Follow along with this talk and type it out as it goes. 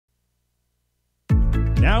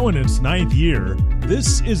Now in its 9th year,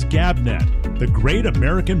 this is GabNet, the Great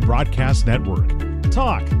American Broadcast Network.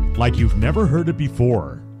 Talk like you've never heard it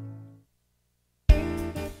before.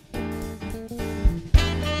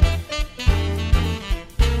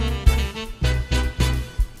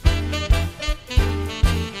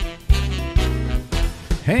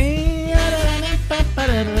 Hey,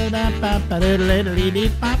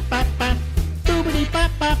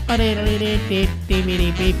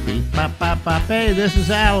 hey, this is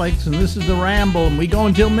Alex, and this is the Ramble, and we go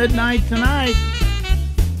until midnight tonight.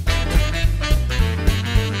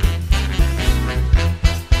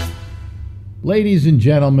 Ladies and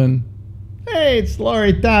gentlemen, hey, it's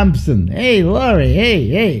Lori Thompson. Hey, Lori.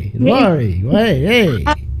 Hey, Lori. Hey.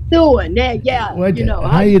 Doing that, yeah. What, you know,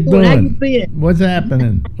 how you doing? How you been? What's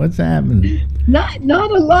happening? Not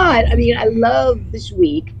a lot. I mean, I love this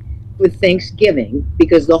week with Thanksgiving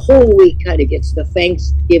because the whole week kind of gets the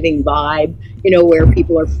Thanksgiving vibe, you know, where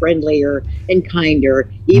people are friendlier and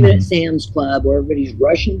kinder, even at Sam's Club, where everybody's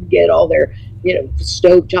rushing to get all their, you know,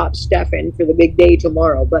 stovetop stuff in for the big day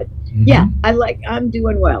tomorrow. But yeah, I'm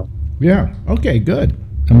doing well. Yeah. Okay, good.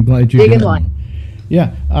 I'm glad you're doing well.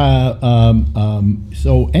 Yeah.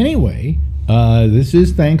 So anyway, this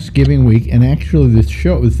is Thanksgiving week, and actually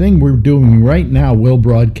the thing we're doing right now will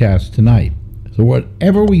broadcast tonight. So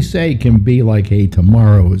whatever we say can be like, hey,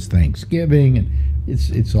 tomorrow is Thanksgiving, and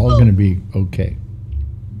it's all going to be okay.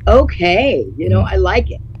 Okay. You know, I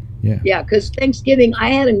like it. Yeah. Yeah, because Thanksgiving,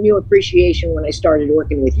 I had a new appreciation when I started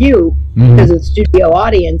working with you because of the studio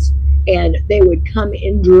audience. And they would come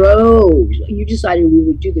in droves. You decided we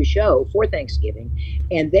would do the show for Thanksgiving,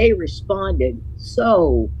 and they responded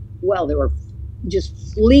so well. There were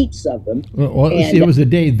just fleets of them. Well, see, it was a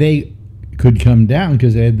day they could come down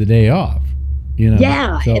because they had the day off. You know.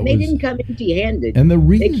 Yeah, so and they didn't come empty-handed. And the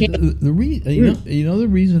reason, the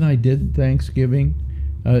reason I did Thanksgiving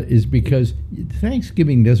is because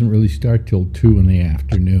Thanksgiving doesn't really start till 2 in the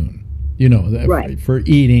afternoon. You know, for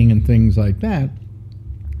eating and things like that.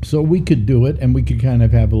 So we could do it, and we could kind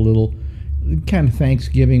of have a little kind of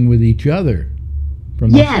Thanksgiving with each other from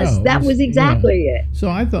the show. Yes, that was exactly it. So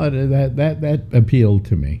I thought that appealed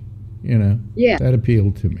to me, you know. Yeah. That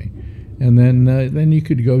appealed to me. And then you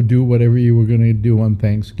could go do whatever you were going to do on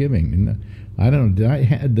Thanksgiving. And I don't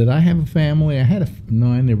know, did I have a family? I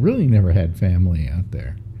really never had family out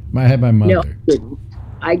there. I had my mother. No,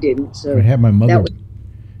 I didn't. So I had my mother.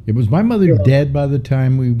 Was my mother dead by the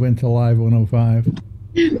time we went to Live 105?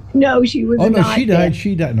 No, she was. Oh no, she died.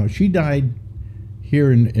 She died. No, she died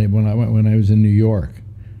here when I was in New York,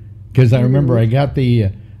 because I remember I got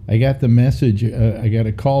the message. I got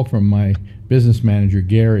a call from my business manager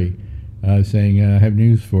Gary, saying, "I have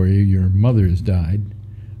news for you. Your mother has died.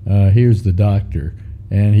 Here's the doctor."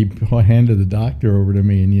 And he handed the doctor over to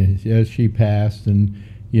me, and yes, she passed. And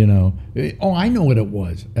you know, I know what it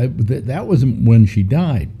was. That wasn't when she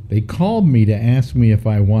died. They called me to ask me if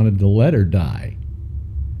I wanted to let her die.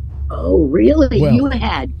 Oh, really? Well, you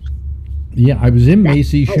had? Yeah, I was in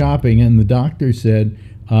Macy's shopping, and the doctor said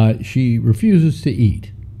she refuses to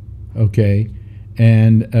eat. Okay,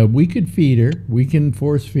 and we could feed her. We can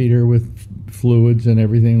force feed her with fluids and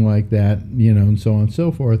everything like that, you know, and so on and so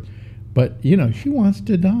forth. But you know, she wants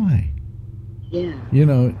to die. Yeah. You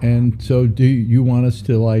know, and so do you want us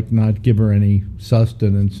to like not give her any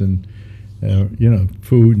sustenance and you know,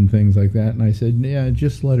 food and things like that? And I said, yeah,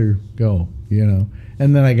 just let her go. You know.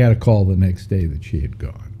 And then I got a call the next day that she had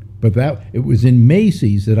gone. But it was in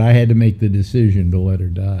Macy's that I had to make the decision to let her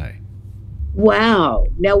die. Wow.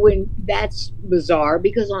 Now, that's bizarre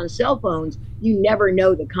because on cell phones, you never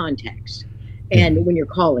know the context. And when you're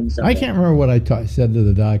calling someone. I can't remember what I said to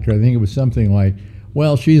the doctor. I think it was something like,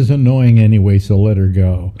 well, she's annoying anyway, so let her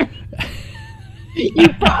go. You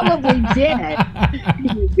probably did.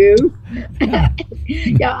 You do.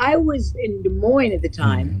 Yeah, I was in Des Moines at the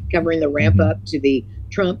time covering the ramp up to the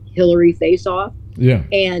Trump-Hillary face-off. Yeah.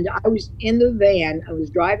 And I was in the van. I was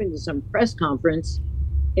driving to some press conference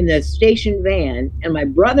in the station van, and my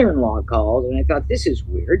brother-in-law called, and I thought, this is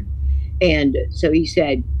weird. And so he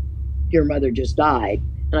said, your mother just died.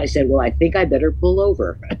 And I said, well, I think I better pull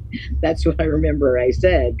over. That's what I remember I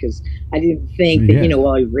said, because I didn't think that, you know,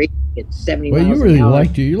 while you're at 70 miles an hour. Well,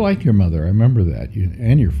 you liked your mother. I remember that,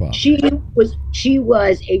 and your father. She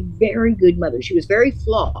was a very good mother. She was very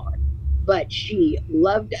flawed, but she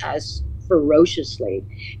loved us ferociously,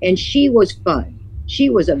 and she was fun. She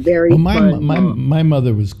was a very fun mom. My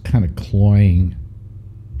mother was kind of cloying.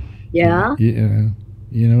 Yeah? Yeah.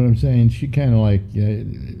 You know what I'm saying? She kind of like,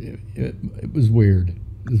 it was weird.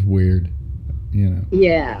 It was weird, you know.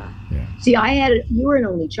 Yeah. See, you were an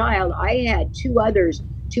only child. I had two others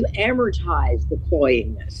to amortize the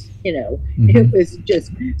cloyingness. Mm-hmm. It was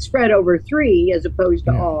just spread over 3 as opposed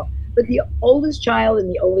to all. But the oldest child and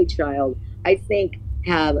the only child, I think,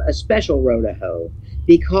 have a special row to hoe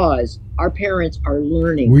because our parents are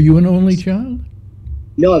learning. Were you an only child?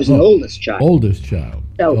 No, I was an oldest child. Oldest child.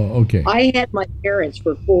 So okay. I had my parents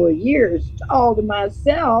for 4 years all to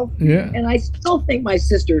myself. Yeah. And I still think my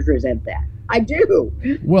sisters resent that. I do.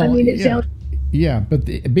 Well, I mean, it sounds. Yeah, but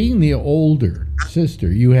being the older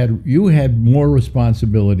sister, you had more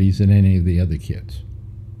responsibilities than any of the other kids.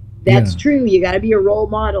 That's true. You got to be a role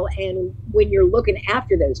model, and when you're looking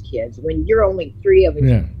after those kids, when you're only 3 of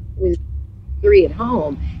them, with 3 at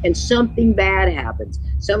home, and something bad happens,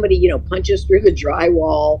 somebody punches through the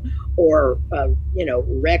drywall or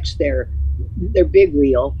wrecks their big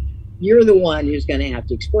wheel, you're the one who's going to have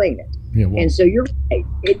to explain it. Yeah, well, and so you're right.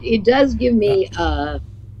 It does give me an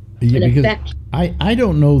effect. I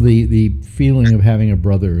don't know the feeling of having a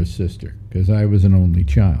brother or sister because I was an only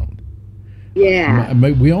child. Yeah.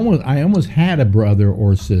 I almost had a brother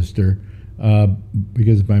or sister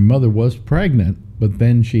because my mother was pregnant, but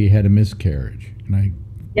then she had a miscarriage, and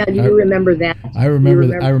do you remember that? I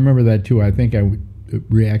remember that too. I think I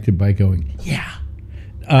reacted by going, "Yeah."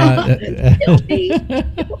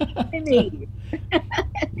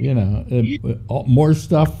 More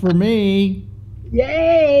stuff for me.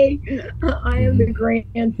 Yay! I am the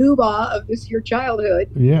grand poobah of this your childhood.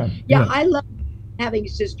 Yeah. I love having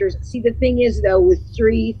sisters. See, the thing is, though, with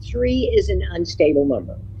 3 is an unstable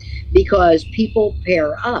number because people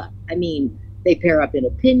pair up. I mean, they pair up in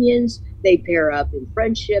opinions, they pair up in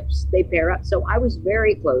friendships, they pair up. So I was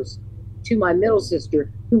very close to my middle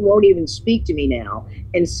sister, who won't even speak to me now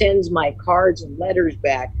and sends my cards and letters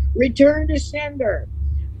back, return to sender.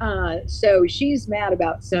 So she's mad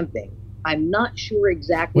about something. I'm not sure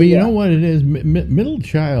exactly. Well, you know what it is? Middle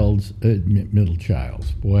childs.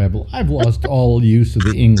 Boy, I've lost all use of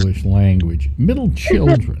the English language. Middle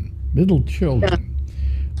children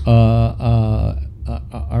are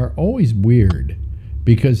always weird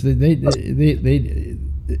because they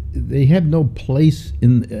have no place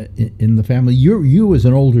in the family. You as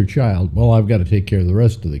an older child, well, I've got to take care of the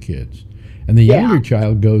rest of the kids, and the younger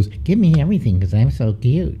child goes, "Give me everything because I'm so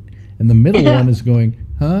cute," and the middle one is going,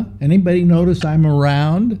 "Huh? Anybody notice I'm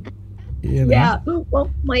around?" Yeah.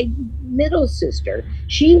 Well, my middle sister,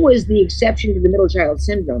 she was the exception to the middle child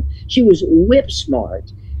syndrome. She was whip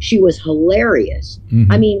smart. She was hilarious.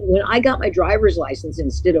 Mm-hmm. I mean, when I got my driver's license,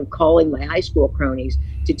 instead of calling my high school cronies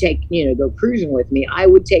to go cruising with me, I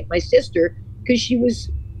would take my sister because she was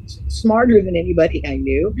smarter than anybody I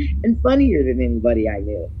knew and funnier than anybody I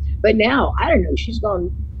knew. But now, I don't know, she's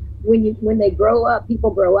gone. When they grow up,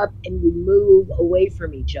 people grow up and we move away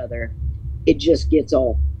from each other, it just gets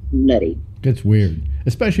all nutty. It's weird,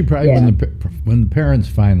 especially probably when the parents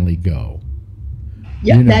finally go.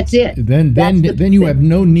 Yeah, that's it. Then you have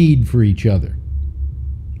no need for each other.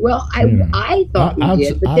 Well, I thought we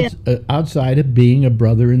did, but then outside of being a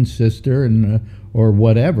brother and sister and or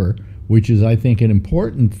whatever, which is I think an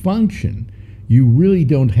important function, you really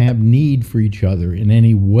don't have need for each other in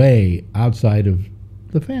any way outside of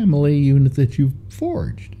the family unit that you've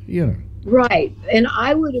forged, Right. And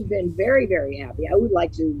I would have been very, very happy. I would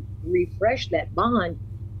like to refresh that bond,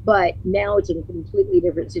 but now it's a completely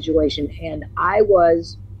different situation. And I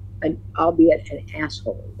was, albeit an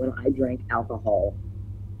asshole, when I drank alcohol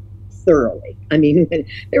thoroughly. I mean,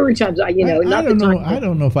 there were times I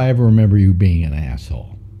don't know if I ever remember you being an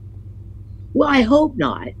asshole. Well, I hope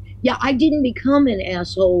not. Yeah, I didn't become an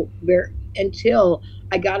asshole until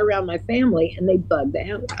I got around my family and they bugged the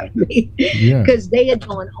hell out of me because they had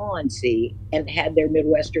gone on, and had their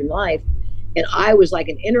Midwestern life. And I was like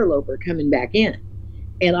an interloper coming back in.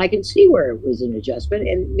 And I can see where it was an adjustment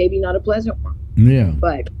and maybe not a pleasant one. Yeah.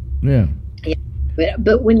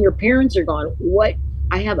 But when your parents are gone,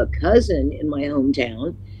 I have a cousin in my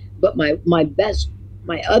hometown, but my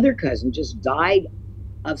other cousin just died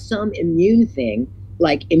of some immune thing,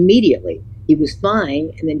 like immediately. He was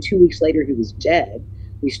fine, and then 2 weeks later he was dead.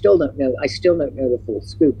 I still don't know the full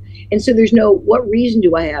scoop. And so there's what reason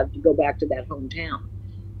do I have to go back to that hometown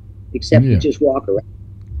except to just walk around?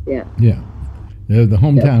 Yeah. Yeah. The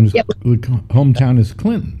hometown is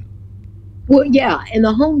Clinton. Well, yeah, and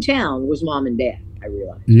the hometown was mom and dad, I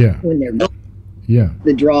realized. Yeah. When they're gone. Yeah.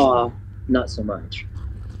 The draw, not so much.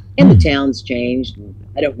 And the town's changed.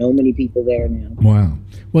 I don't know many people there now. Wow.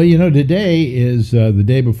 Well, today is the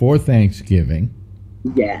day before Thanksgiving.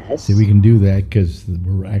 Yes. See, we can do that because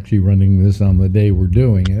we're actually running this on the day we're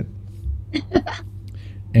doing it.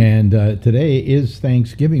 And today is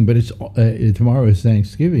Thanksgiving, but tomorrow is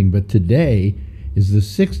Thanksgiving. But today is the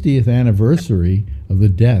 60th anniversary of the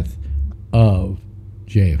death of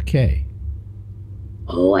JFK.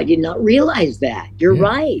 Oh, I did not realize that. You're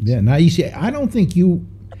right. Yeah. Now you see, I don't think you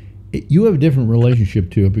have a different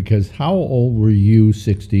relationship to it, because how old were you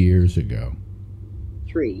 60 years ago?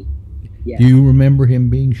 3. Yeah. Do you remember him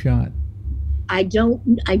being shot? I don't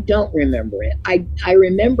remember it. I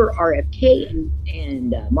remember RFK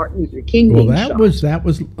and Martin Luther King being shot. That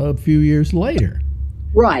was a few years later.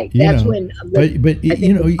 Right. That's when. But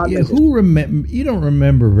you know, who remember? You don't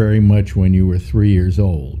remember very much when you were 3 years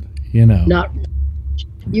old. You know. Not.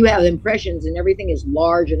 You have impressions, and everything is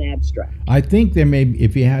large and abstract. I think there may be,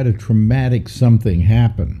 if you had a traumatic something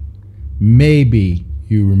happen, maybe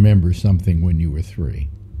you remember something when you were 3.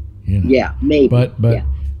 You know? Yeah, maybe. But yeah.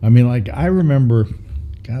 I mean, like, I remember,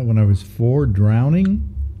 God, when I was 4, drowning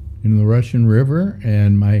in the Russian River,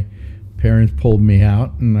 and my parents pulled me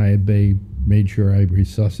out, and they made sure I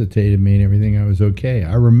resuscitated me and everything. I was okay.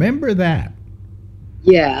 I remember that.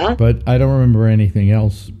 Yeah. But I don't remember anything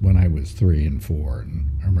else when I was 3 and 4 and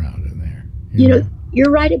around in there. You know, you're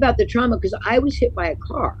right about the trauma, because I was hit by a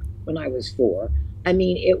car when I was 4. I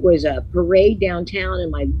mean, it was a parade downtown,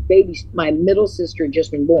 and my middle sister had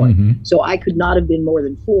just been born. Mm-hmm. So I could not have been more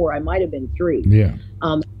than 4. I might have been 3. Yeah.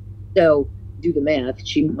 So do the math.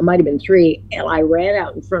 I might have been 3, and I ran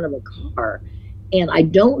out in front of a car. And I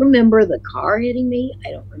don't remember the car hitting me.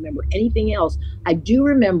 I don't remember anything else. I do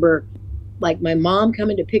remember, like, my mom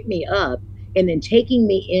coming to pick me up and then taking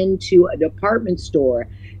me into a department store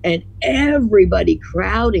and everybody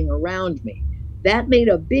crowding around me. That made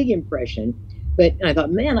a big impression. But I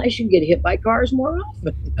thought, man, I should get hit by cars more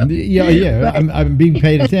often. Yeah. I'm being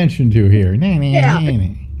paid attention to here. Yeah,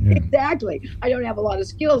 exactly. I don't have a lot of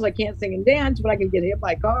skills. I can't sing and dance, but I can get hit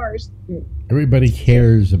by cars. Everybody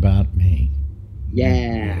cares about me.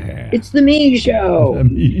 Yeah. It's the Me Show. The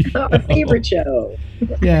Me Show. Our favorite show.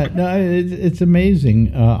 Yeah, no, it's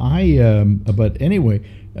amazing. But anyway,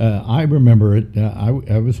 I remember it. I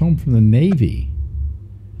was home from the Navy.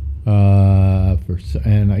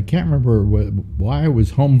 And I can't remember why I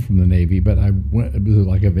was home from the Navy, but I went. It was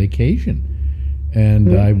like a vacation,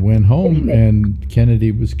 and I went home, and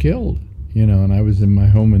Kennedy was killed. You know, and I was in my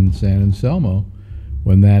home in San Anselmo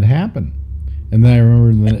when that happened. And then I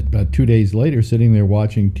remember that about 2 days later, sitting there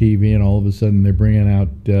watching TV, and all of a sudden they're bringing out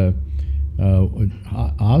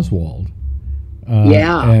Oswald.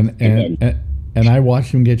 And I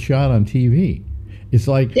watched him get shot on TV. It's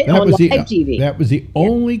like that was the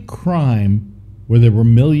only crime where there were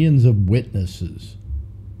millions of witnesses.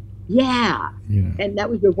 Yeah. You know. And that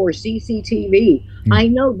was before CCTV. I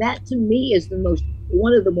know that, to me, is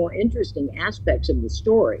one of the more interesting aspects of the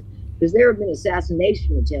story, because there have been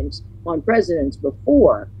assassination attempts on presidents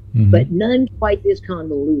before, but none quite this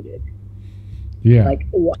convoluted. Yeah. Like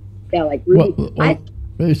really.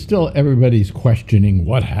 There's still, everybody's questioning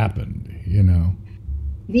what happened, you know.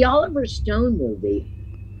 The Oliver Stone movie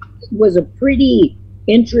was a pretty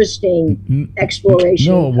interesting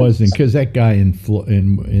exploration. No, it wasn't, because that guy in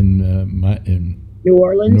New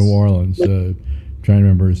Orleans, trying to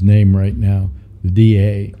remember his name right now, the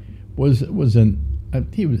DA was an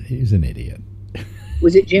idiot.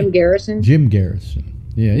 Was it Jim Garrison? Jim Garrison.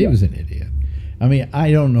 Yeah, he was an idiot. I mean, I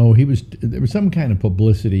don't know. There was some kind of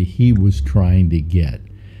publicity he was trying to get.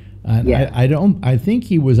 And I think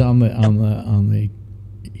he was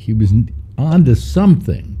he was onto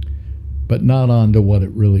something, but not onto what it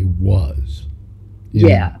really was.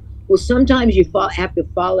 Yeah. Well, sometimes you have to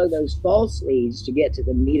follow those false leads to get to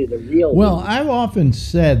the meat of the real. Well, lead. I've often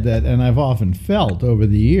said that, and I've often felt over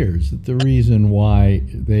the years that the reason why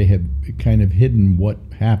they have kind of hidden what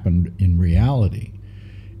happened in reality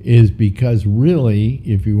is because, really,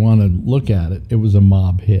 if you want to look at it, it was a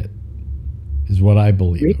mob hit, is what I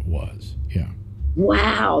believe it was. Yeah.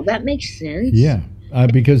 Wow, that makes sense. Yeah.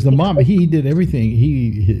 Because the mob, he did everything.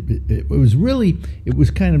 It was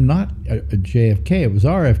kind of not a JFK. It was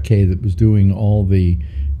RFK that was doing all the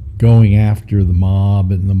going after the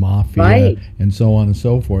mob and the mafia and so on and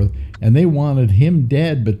so forth. And they wanted him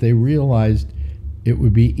dead, but they realized it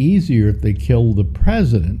would be easier if they killed the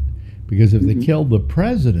president, because if they killed the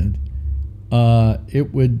president,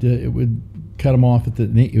 it would cut him off at the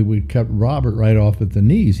knee. It would cut Robert right off at the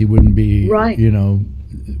knees. He wouldn't be,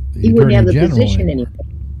 he wouldn't have the position anymore.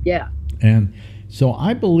 Yeah. And so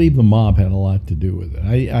I believe the mob had a lot to do with it.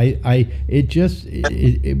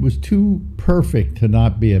 It was too perfect to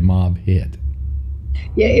not be a mob hit.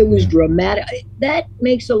 Yeah, it was dramatic. That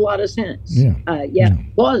makes a lot of sense. Yeah.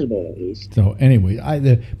 Plausible at least. So anyway,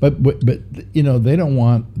 but you know, they don't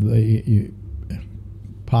want the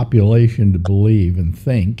population to believe and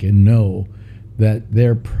think and know that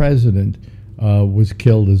their president was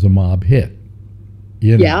killed as a mob hit.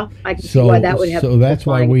 You know? Yeah, I can see why that would have. So that's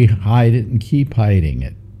why we hide it and keep hiding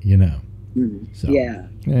it. You know. So, yeah.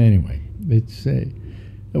 Anyway, it's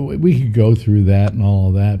we could go through that and all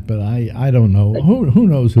of that, but I don't know who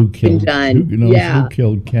knows who killed who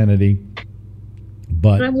killed Kennedy.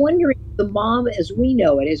 But I'm wondering, the mob as we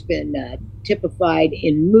know it has been typified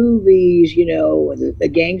in movies, you know, the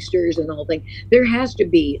gangsters and the whole thing. There has to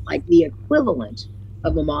be like the equivalent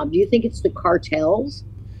of a mob. Do you think it's the cartels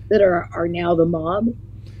that are now the mob?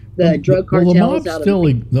 The drug cartels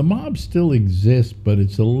the mob still exists, but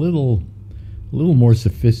it's a little more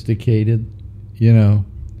sophisticated, you know.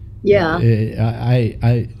 Yeah.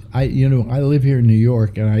 I you know, I live here in New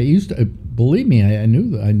York, and I used to believe me, I knew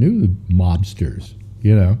the mobsters,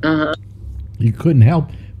 you know. Uh-huh. You couldn't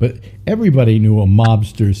help, but everybody knew a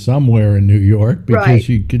mobster somewhere in New York, because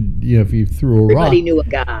you could, you know, if you threw a rock, everybody knew a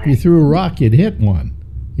guy. If you threw a rock, you'd hit one,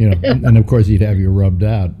 you know, and of course you'd have you rubbed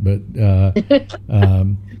out. But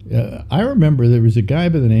I remember there was a guy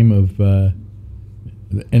by the name of,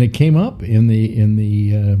 and it came up in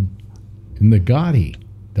the Gotti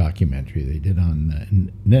documentary they did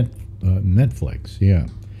on Netflix, yeah,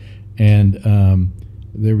 and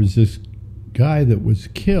there was this guy that was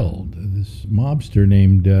killed, this mobster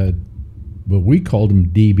named, well, we called him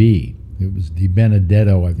DB. It was Di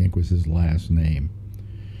Benedetto, I think was his last name.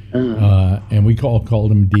 And we called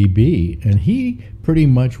him DB, and he pretty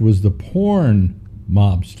much was the porn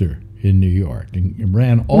mobster in New York, and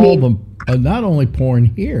ran all the not only porn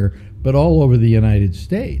here, but all over the United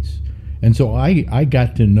States. And so I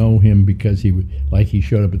got to know him because he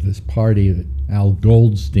showed up at this party that Al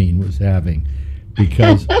Goldstein was having,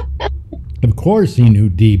 because of course he knew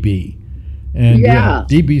DB. And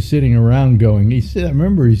DB sitting around going, I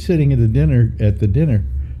remember he's sitting at the dinner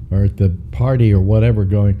or at the party or whatever,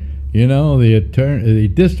 going, you know, the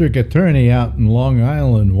district attorney out in Long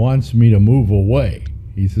Island wants me to move away.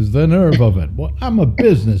 He says, the nerve of it. Well, I'm a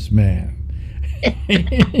businessman.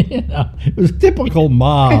 You know, it was typical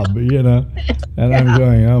mob, you know. And I'm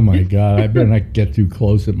going, oh my God, I better not get too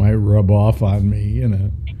close. It might rub off on me, you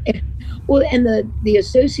know. Well, and the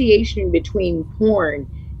association between porn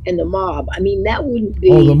and the mob, I mean, that wouldn't be...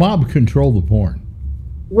 Oh, the mob controlled the porn.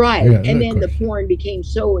 Right. Yeah, and then the porn became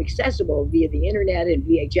so accessible via the internet and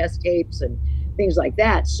VHS tapes and things like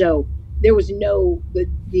that. So there was no...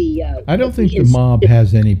 I don't think the mob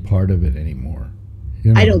has any part of it anymore.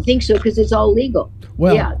 You know? I don't think so, because it's all legal.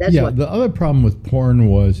 Well, the other problem with porn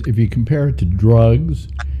was, if you compare it to drugs,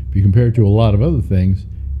 if you compare it to a lot of other things,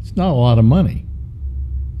 it's not a lot of money.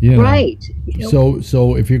 You know? Right.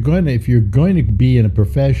 So if you're going to be in a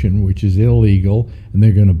profession which is illegal and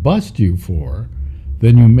they're going to bust you for,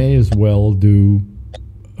 then you may as well do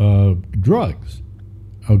drugs.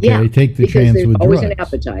 Okay, yeah, take the chance with drugs. Because there's always an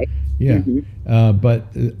appetite. Yeah, but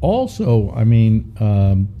also, I mean,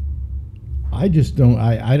 I just don't.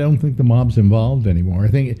 I don't think the mob's involved anymore. I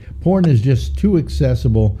think porn is just too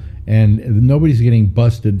accessible, and nobody's getting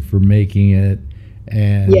busted for making it.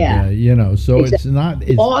 And you know, so exactly. It's not.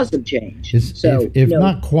 It's, laws have changed. It's, so if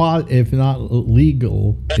not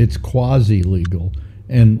legal, it's quasi legal,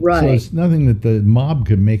 and so it's nothing that the mob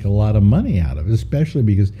could make a lot of money out of. Especially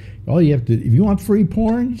because all you have to, if you want free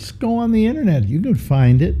porn, just go on the internet. You can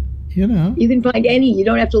find it. You know, you can find any. You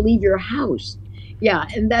don't have to leave your house. Yeah,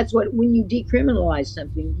 and that's what, when you decriminalize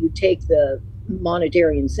something, you take the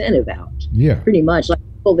monetary incentive out. Yeah, pretty much, like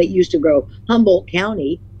people that used to grow Humboldt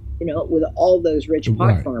County. You know, with all those rich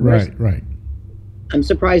pot farmers. Right. I'm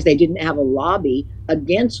surprised they didn't have a lobby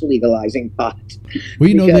against legalizing pot. Well,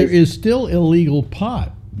 you know, there is still illegal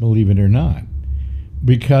pot, believe it or not,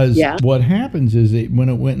 because what happens is that when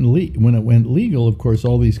it went legal, of course,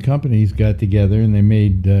 all these companies got together and they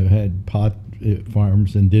made had pot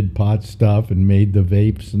farms and did pot stuff and made the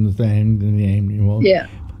vapes and the thing and the aim. Well,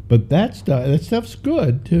 but that stuff's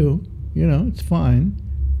good too. You know, it's fine.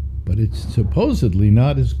 But it's supposedly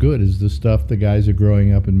not as good as the stuff the guys are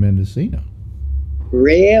growing up in Mendocino.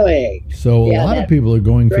 Really? So a lot of people are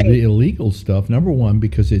going for the illegal stuff, number one,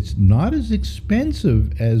 because it's not as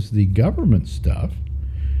expensive as the government stuff,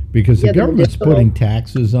 because the government's putting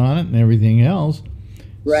taxes on it and everything else.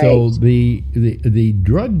 Right. So the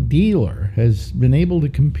drug dealer has been able to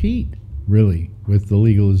compete, really, with the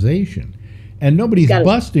legalization. And nobody's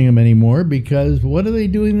busting them anymore, because what are they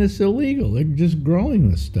doing that's illegal? They're just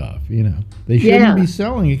growing the stuff, you know. They shouldn't be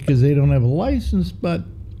selling it because they don't have a license, but...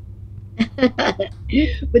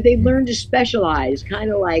 but they've learned to specialize,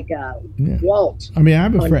 kind of like Walt. I mean, I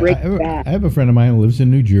have a friend of mine who lives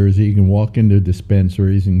in New Jersey. You can walk into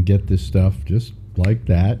dispensaries and get this stuff just like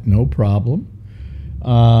that, no problem.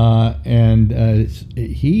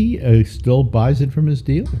 He still buys it from his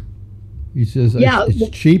dealer. He says it's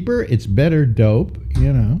cheaper, it's better dope,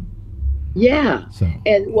 you know. Yeah. So.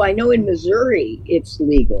 And I know in Missouri it's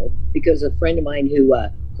legal because a friend of mine who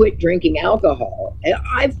quit drinking alcohol. And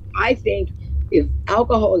I think if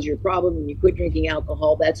alcohol is your problem and you quit drinking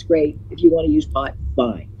alcohol, that's great. If you want to use pot,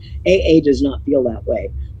 fine. AA does not feel that way.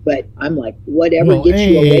 But I'm like, whatever gets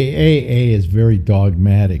you away. AA is very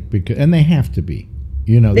dogmatic and they have to be.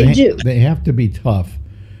 You know, they do. They have to be tough,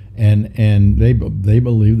 and they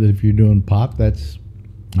believe that if you're doing pot, that's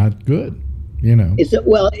not good. You know.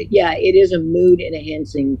 It is a mood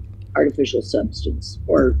enhancing artificial substance,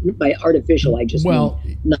 or by artificial, I just mean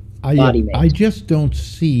not body made. I just don't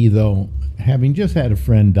see, though, having just had a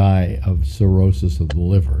friend die of cirrhosis of the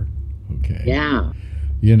liver. Okay. Yeah.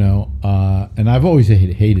 You know, and I've always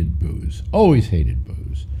hated booze. Always hated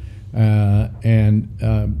booze,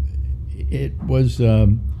 it was.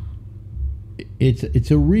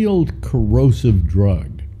 It's a real corrosive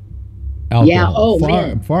drug. Alcohol.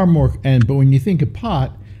 Yeah. Far more. But when you think of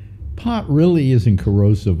pot really isn't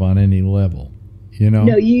corrosive on any level. You know.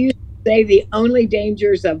 No, you used to say the only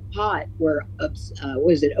dangers of pot were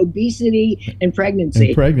obesity and pregnancy.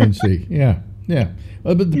 And pregnancy, yeah.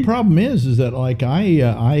 But the problem is that like I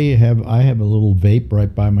have a little vape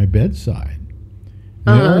right by my bedside.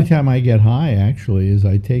 And the only time I get high actually is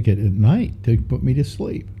I take it at night to put me to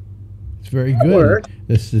sleep. It's very good.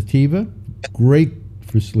 The sativa, great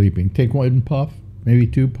for sleeping. Take one puff, maybe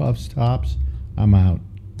 2 puffs tops. I'm out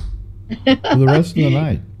for the rest of the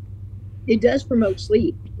night. It does promote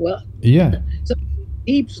sleep. Well, yeah. So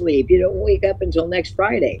deep sleep. You don't wake up until next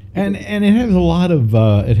Friday. And it has a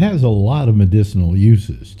lot of medicinal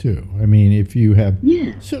uses too. I mean, if you have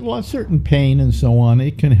certain pain and so on,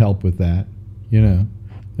 it can help with that. You know,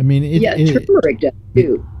 I mean, turmeric does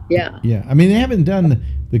too. Yeah. Yeah. I mean, they haven't done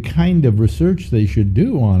the kind of research they should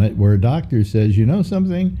do on it, where a doctor says, you know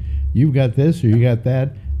something, you've got this or you got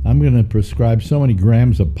that. I'm going to prescribe so many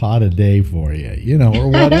grams of pot a day for you, you know, or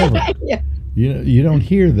whatever. Yeah. You don't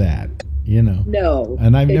hear that, you know. No.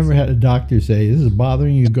 And I've never had a doctor say, this is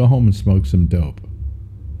bothering you, go home and smoke some dope,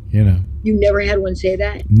 you know. You never had one say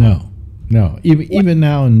that? No. Even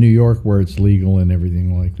now in New York where it's legal and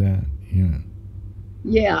everything like that, you know.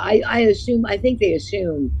 Yeah, I think they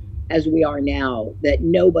assume, as we are now, that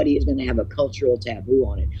nobody is going to have a cultural taboo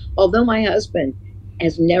on it. Although my husband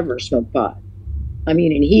has never smoked pot. I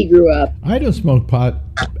mean, and he grew up. I don't smoke pot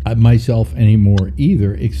myself anymore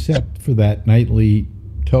either, except for that nightly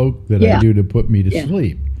toke that I do to put me to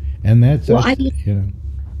sleep. And that's, you know.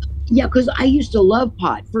 Yeah, because I used to love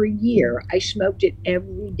pot. For a year, I smoked it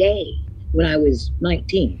every day when I was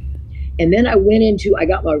 19. And then I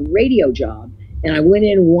got my radio job, and I went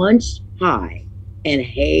in once high and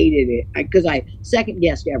hated it because I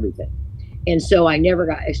second-guessed everything. And so I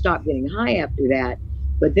stopped getting high after that.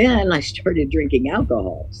 But then I started drinking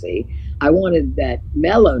alcohol, see? I wanted that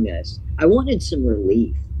mellowness. I wanted some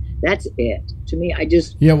relief. That's it. To me, I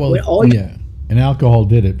just... Yeah, well, and alcohol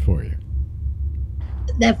did it for you.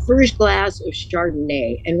 That first glass of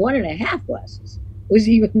Chardonnay and 1.5 glasses was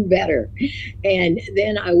even better. And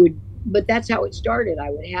then but that's how it started. I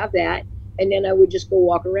would have that, and then I would just go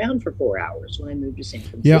walk around for 4 hours when I moved to San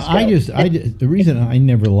Francisco. Yeah, the reason I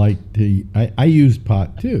never liked I used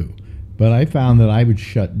pot too, but I found that I would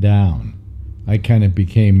shut down. I kind of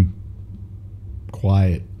became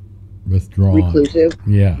quiet, withdrawn. Reclusive?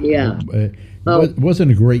 Yeah. It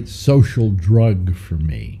wasn't a great social drug for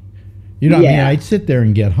me. You know, I mean, I'd sit there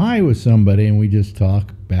and get high with somebody and we just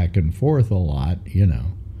talk back and forth a lot, you know.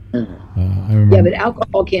 I remember, but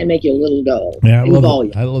alcohol can make you a little dull. Yeah,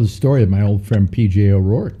 I love the story of my old friend P.J.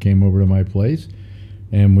 O'Rourke came over to my place,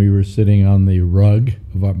 and we were sitting on the rug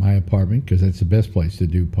of my apartment, because that's the best place to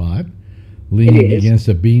do pot, leaning against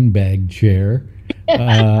a beanbag chair,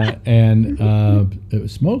 and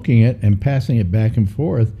smoking it and passing it back and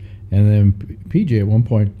forth. And then P.J. at one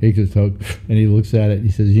point takes his toke and he looks at it and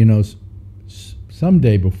he says, you know,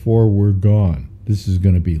 someday before we're gone, this is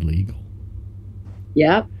going to be legal.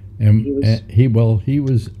 Yeah. And he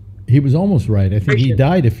was almost right. I think he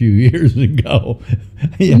died a few years ago.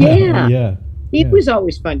 Yeah. He was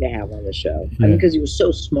always fun to have on the show. I mean, because he was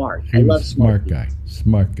so smart. I love smart guy.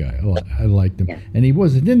 Smart guy. I liked him. Yeah. And he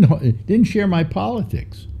didn't share my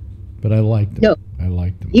politics, but I liked him. No. I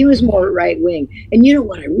liked him. He was more right wing. And you know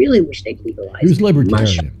what? I really wish they'd legalize. He was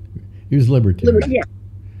libertarian. He was libertarian.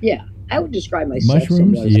 Yeah. I would describe myself.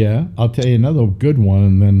 Mushrooms. Yeah. I'll tell you another good one,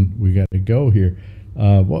 and then we got to go here.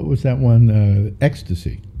 What was that one?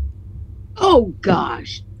 Ecstasy. Oh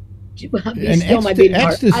gosh. And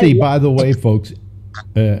ecstasy, by the way, folks,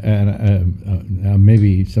 now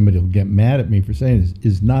maybe somebody will get mad at me for saying this,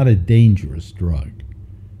 is not a dangerous drug.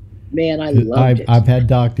 Man, I loved it. I've had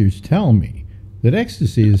doctors tell me that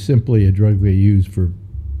ecstasy is simply a drug they use for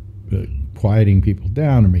quieting people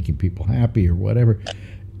down or making people happy or whatever.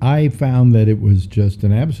 I found that it was just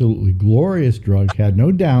an absolutely glorious drug, had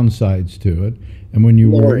no downsides to it, and when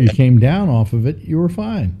you came down off of it, you were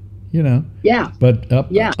fine, you know. Yeah. But up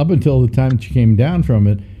until the time that you came down from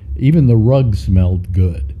it, even the rug smelled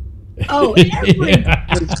good. Oh, everything.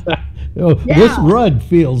 Oh, yeah. This rug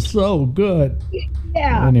feels so good.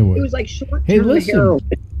 Yeah. Anyway, it was like short-term hey, listen, heroin.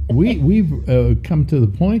 we've come to the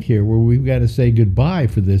point here where we've got to say goodbye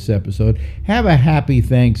for this episode. Have a happy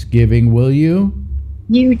Thanksgiving, will you?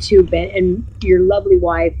 You too, Ben, and your lovely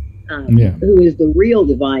wife, who is the real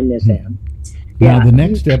divine Miss M. Now, the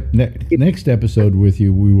next episode with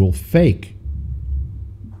you, we will fake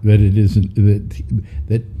that it isn't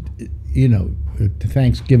that you know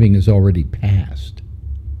Thanksgiving is already passed.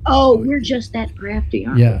 Oh, we're just that crafty,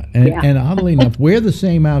 aren't we? And oddly enough, wear the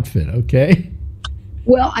same outfit, okay?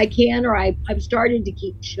 Well, I can, or I'm starting to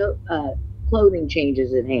keep clothing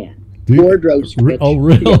changes in hand. Wardrobe switch. Oh,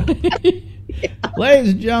 really? Yeah.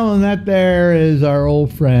 Ladies and gentlemen, that there is our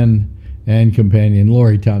old friend and companion,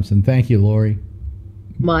 Lori Thompson. Thank you, Lori.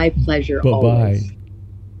 My pleasure. Bye-bye.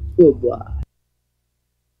 Goodbye.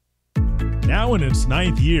 Now in its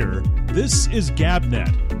 9th year, this is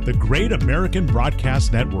GabNet, the Great American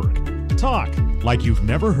Broadcast Network. Talk like you've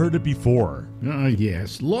never heard it before. Oh,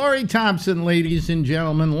 yes. Lori Thompson, ladies and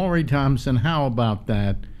gentlemen. Lori Thompson, how about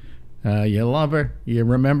that? You love her? You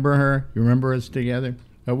remember her? You remember us together?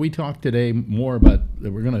 We talked today more about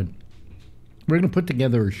that. We're gonna put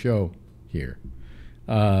together a show here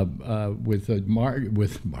with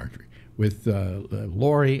Marjorie, with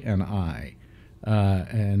Lori and I,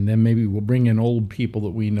 and then maybe we'll bring in old people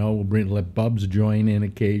that we know. We'll let Bubs join in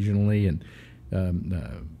occasionally, and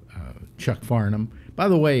Chuck Farnham. By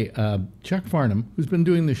the way, Chuck Farnham, who's been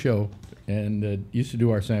doing the show and used to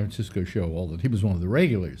do our San Francisco show, he was one of the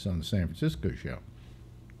regulars on the San Francisco show.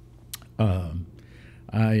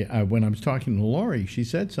 When I was talking to Lori, she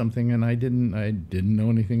said something, and I didn't know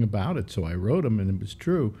anything about it, so I wrote him, and it was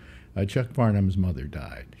true. Chuck Farnham's mother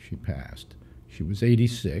died. She passed. She was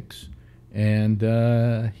 86, and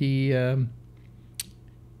he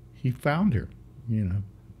found her,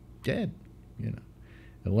 dead,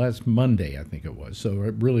 last Monday, I think it was. So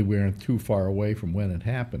really, we weren't too far away from when it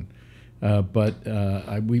happened. But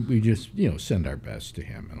we just send our best to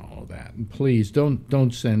him and all of that. And please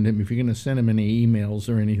don't send him, if you're going to send him any emails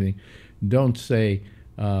or anything, don't say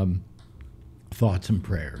thoughts and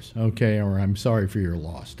prayers, okay, or I'm sorry for your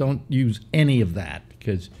loss. Don't use any of that,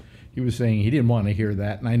 because he was saying he didn't want to hear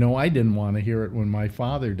that, and I know I didn't want to hear it when my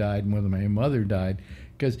father died and when my mother died,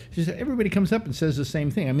 because everybody comes up and says the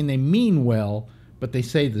same thing. I mean, they mean well, but they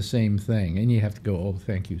say the same thing, and you have to go, oh,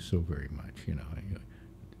 thank you so very much,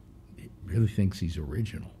 really thinks he's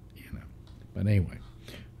original, But anyway,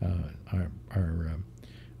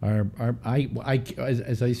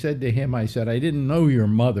 as I said to him, I said, I didn't know your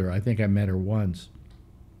mother. I think I met her once,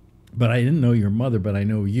 but I didn't know your mother, but I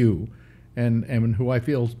know you, and who I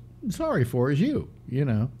feel sorry for is you,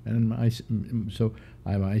 And my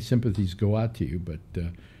sympathies go out to you, but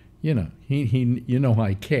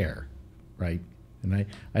I care, right? And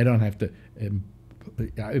I don't have to.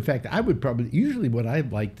 In fact, I would usually what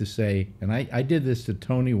I'd like to say, and I did this to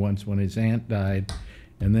Tony once when his aunt died,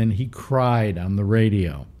 and then he cried on the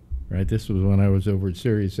radio, right? This was when I was over at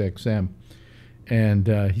Sirius XM, and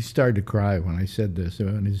he started to cry when I said this.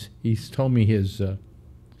 And he's told me his what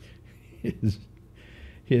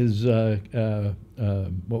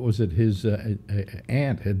was it? His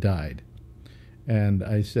aunt had died, and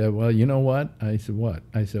I said, well, you know what? I said, what?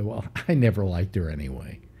 I said, well, I never liked her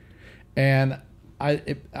anyway, and.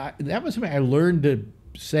 That was something I learned to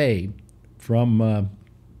say from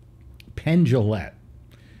Penn Jillette,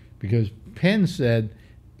 because Penn said,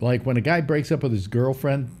 like, when a guy breaks up with his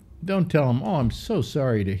girlfriend, don't tell him, oh, I'm so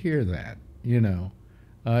sorry to hear that, the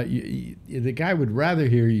guy would rather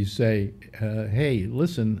hear you say, hey,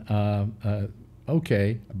 listen,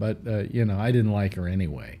 okay, but, I didn't like her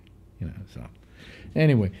anyway, so.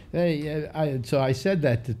 Anyway, so I said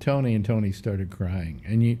that to Tony, and Tony started crying.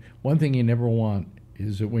 And one thing you never want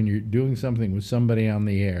is that when you're doing something with somebody on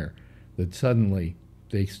the air, that suddenly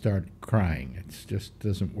they start crying. It just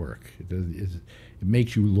doesn't work. It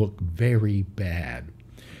makes you look very bad.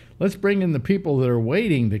 Let's bring in the people that are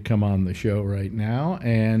waiting to come on the show right now.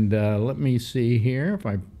 And let me see here. If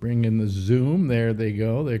I bring in the Zoom, there they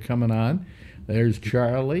go. They're coming on. There's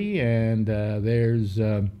Charlie, and there's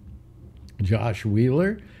Josh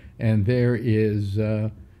Wheeler, and there is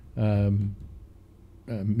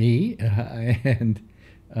me and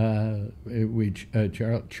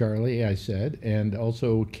Charlie, I said, and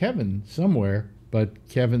also Kevin somewhere. But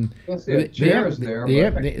Kevin,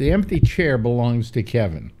 the empty chair belongs to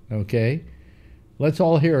Kevin. Okay, let's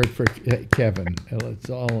all hear it for Kevin.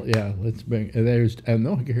 Let's bring.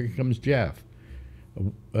 Here comes Jeff,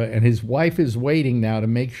 and his wife is waiting now to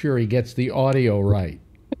make sure he gets the audio right.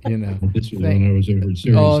 You know, this was when I was over at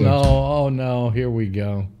Sirius. Oh no! Here we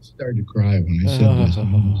go. I started to cry when I said this.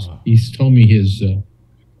 He's told me his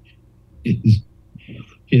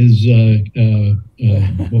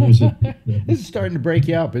what was it? This is starting to break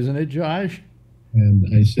you up, isn't it, Josh? And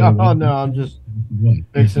I said, "Oh no, I'm just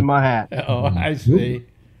fixing my hat." Oh, I see.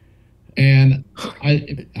 And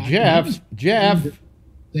Jeff,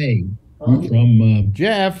 thing from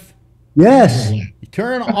Jeff. Yes.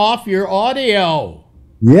 Turn off your audio.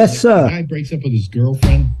 Yes, sir. The guy breaks up with his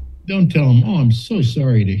girlfriend. Don't tell him, "Oh, I'm so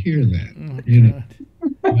sorry to hear that."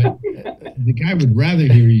 But the guy would rather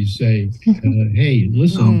hear you say, "Hey,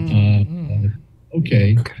 listen,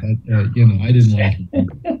 okay, but, I didn't like it."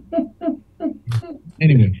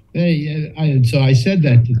 Anyway, so I said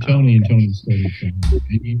that to Tony, and Tony started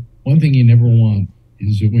saying, one thing you never want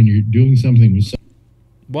is that when you're doing something with someone.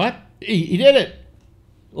 What? He did it.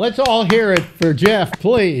 Let's all hear it for Jeff,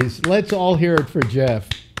 please. Let's all hear it for Jeff.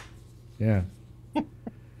 Yeah.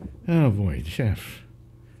 Oh, boy, Jeff.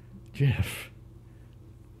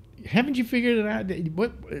 Haven't you figured it out?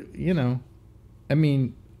 What, I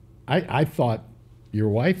mean, I thought your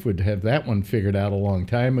wife would have that one figured out a long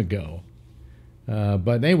time ago.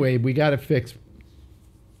 But anyway, we got it fixed.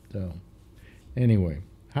 So, anyway,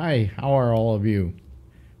 hi, how are all of you?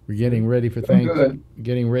 We're getting ready for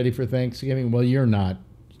Thanksgiving. Well, you're not,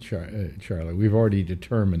 Charlie. We've already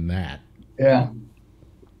determined that. Yeah.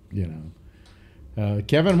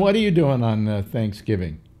 Kevin, what are you doing on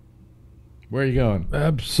Thanksgiving? Where are you going?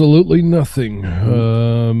 Absolutely nothing.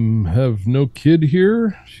 Have no kid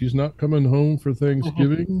here. She's not coming home for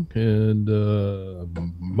Thanksgiving, and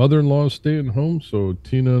mother-in-law is staying home. So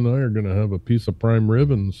Tina and I are going to have a piece of prime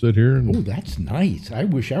rib and sit here. And that's nice. I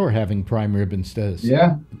wish I were having prime rib instead.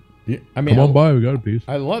 Yeah. I mean, come on by. We got a piece.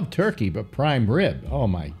 I love turkey, but prime rib. Oh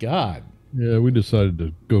my God. Yeah, we decided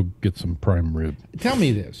to go get some prime rib. Tell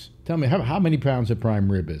me this. Tell me how many pounds of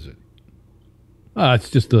prime rib is it? It's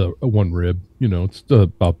just a one rib. It's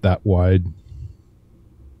about that wide.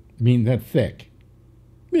 I mean, that thick?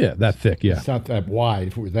 Yeah, that thick, yeah. It's not that wide.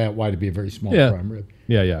 If it were that wide, it'd be a very small prime rib.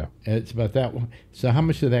 Yeah. It's about that one. So how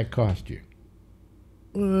much did that cost you?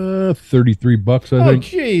 $33, I think. Oh,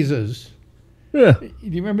 Jesus. Yeah. Do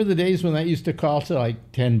you remember the days when that used to cost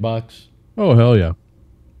like $10? Oh, hell yeah.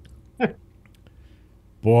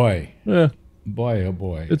 Boy. Yeah. Boy, oh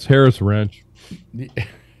boy. It's Harris Ranch.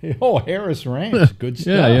 Oh, Harris Ranch. Good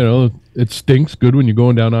stuff. Yeah, it stinks good when you're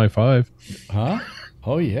going down I-5. Huh?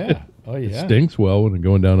 Oh, yeah. Oh, yeah. It stinks well when you're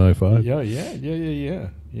going down I-5.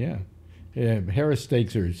 Yeah. Harris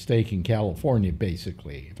steaks are steak in California,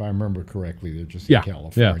 basically. If I remember correctly, they're just in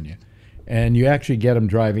California. Yeah. And you actually get them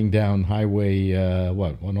driving down Highway,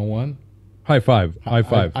 101? I-5.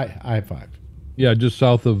 I-5. Yeah, just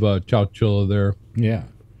south of Chowchilla there. Yeah.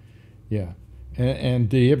 And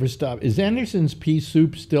do you ever stop? Is Anderson's Pea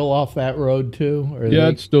Soup still off that road too?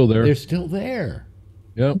 It's still there. They're still there.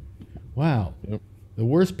 Yep. Wow. Yep. The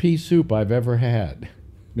worst pea soup I've ever had.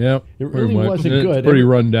 Yeah. It really wasn't good. It's pretty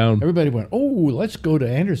run down. Everybody went, "Oh, let's go to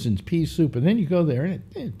Anderson's Pea Soup," and then you go there, and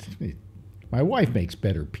my wife makes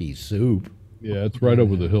better pea soup. Yeah, it's right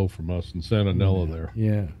over the hill from us in Santa Nella there.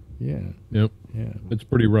 Yeah. Yep. Yeah. It's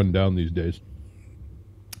pretty run down these days.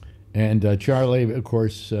 And Charlie, of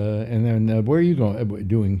course, and then where are you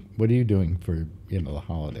going? What are you doing for the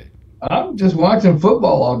holiday? I'm just watching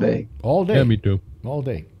football all day. All day. Yeah, me too. All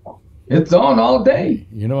day. It's on all day.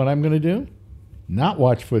 You know what I'm going to do? Not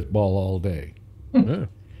watch football all day. Yeah.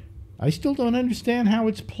 I still don't understand how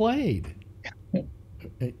it's played. But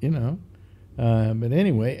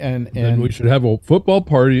anyway, and we should have a football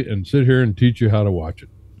party and sit here and teach you how to watch it.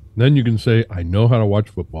 Then you can say, "I know how to watch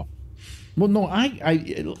football." Well, no, I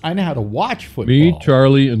know how to watch football. Me,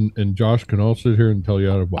 Charlie, and Josh can all sit here and tell you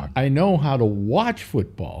how to watch. I know how to watch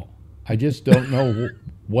football. I just don't know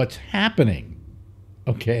what's happening.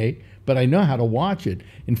 Okay? But I know how to watch it.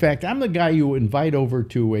 In fact, I'm the guy you invite over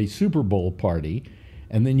to a Super Bowl party,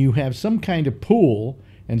 and then you have some kind of pool,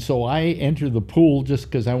 and so I enter the pool just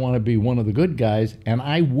because I want to be one of the good guys, and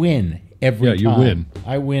I win every time. Yeah, you win.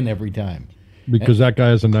 I win every time. Because that guy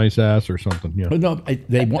has a nice ass or something. Yeah. But no,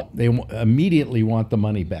 they immediately want the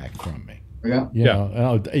money back from me. Yeah.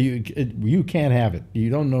 You can't have it. You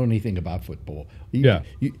don't know anything about football.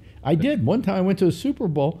 I did. One time I went to a Super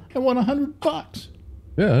Bowl and won $100.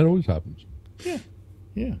 Yeah, that always happens.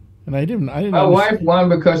 Yeah. And I didn't. My wife won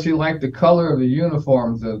because she liked the color of the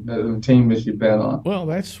uniforms of the team that she bet on. Well,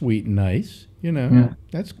 that's sweet and nice.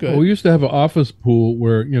 That's good. Well, we used to have an office pool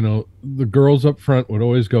where, the girls up front would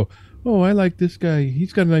always go, "Oh, I like this guy.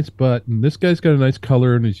 He's got a nice butt, and this guy's got a nice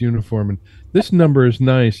color in his uniform, and this number is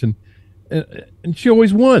nice." And she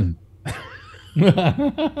always won.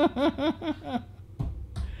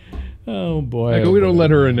 Oh boy! I go, we don't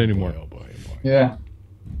let her in anymore. Oh boy! Yeah.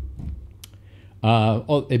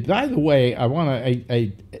 By the way, I want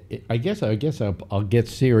to. I guess I'll get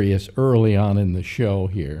serious early on in the show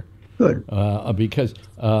here. Good. Because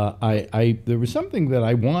there was something that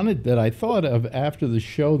I thought of after the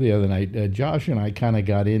show the other night. Josh and I kind of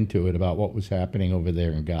got into it about what was happening over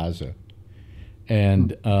there in Gaza,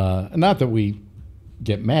 and not that we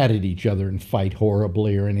get mad at each other and fight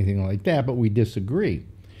horribly or anything like that, but we disagree.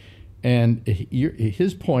 And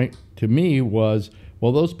his point to me was,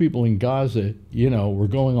 well, those people in Gaza, were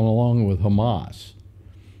going along with Hamas.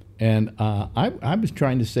 And I was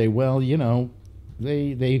trying to say, well,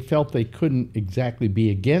 they felt they couldn't exactly be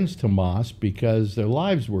against Hamas because their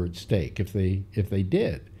lives were at stake if they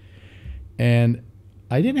did. And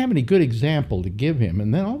I didn't have any good example to give him.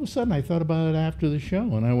 And then all of a sudden I thought about it after the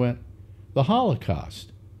show, and I went, the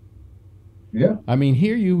Holocaust. Yeah. I mean,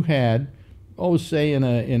 here you had, say in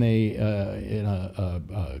a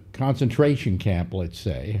concentration camp, let's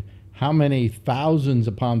say, how many thousands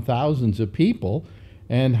upon thousands of people,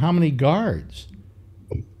 and how many guards?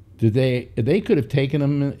 They could have taken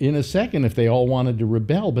them in a second if they all wanted to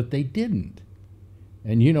rebel, but they didn't.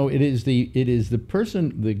 And it is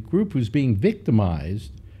the group who's being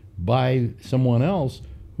victimized by someone else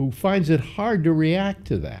who finds it hard to react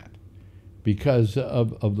to that because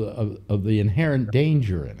of the inherent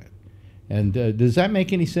danger in it. And does that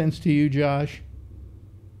make any sense to you, Josh?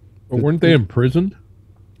 Well, weren't they imprisoned?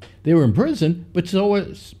 They were in prison, but so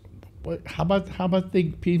was. How about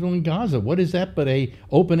the people in Gaza? What is that but a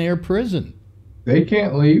open air prison? They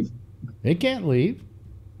can't leave. They can't leave.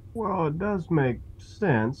 Well, it does make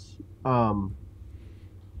sense. I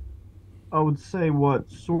would say what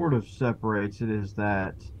sort of separates it is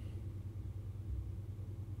that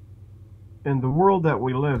in the world that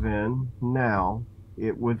we live in now,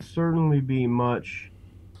 it would certainly be much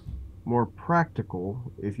more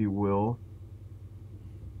practical, if you will,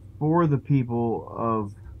 for the people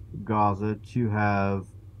of Gaza to have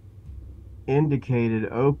indicated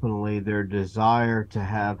openly their desire to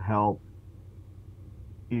have help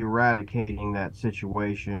eradicating that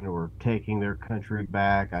situation or taking their country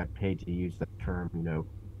back. I hate to use that term,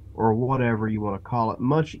 or whatever you want to call it,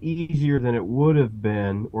 much easier than it would have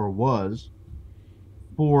been or was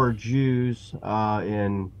for Jews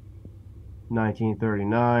in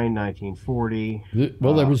 1939, 1940.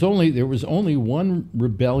 Well, there was only one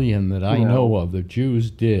rebellion that I know of that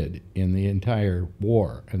Jews did in the entire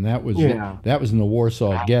war, and that was in the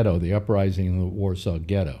Warsaw Ghetto, the uprising in the Warsaw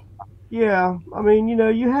Ghetto. Yeah, I mean,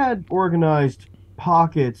 you had organized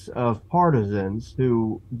pockets of partisans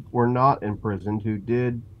who were not imprisoned, who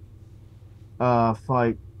did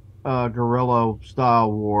fight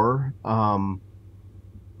guerrilla-style war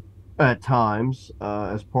at times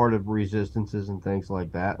as part of resistances and things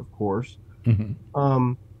like that, of course.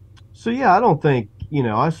 Mm-hmm. So, yeah, I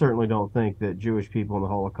certainly don't think that Jewish people in the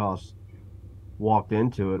Holocaust walked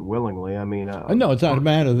into it willingly. I mean, no, it's not a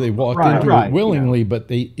matter they walked into it willingly, but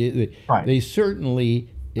they certainly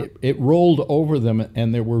it rolled over them,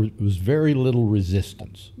 and there was very little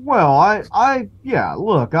resistance. Well, I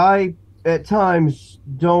at times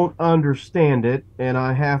don't understand it, and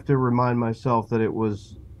I have to remind myself that it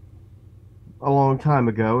was a long time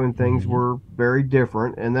ago and things were very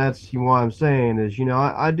different, and that's why I'm saying is,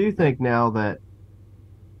 I do think now that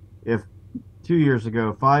if 2 years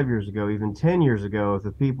ago, 5 years ago, even 10 years ago, if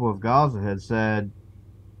the people of Gaza had said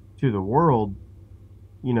to the world,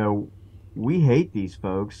 we hate these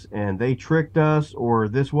folks and they tricked us, or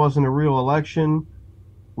this wasn't a real election,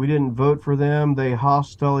 we didn't vote for them, they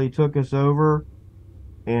hostilely took us over,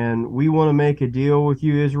 and we want to make a deal with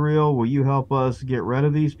you, Israel, will you help us get rid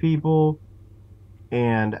of these people?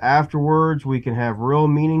 And afterwards, we can have real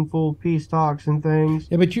meaningful peace talks and things.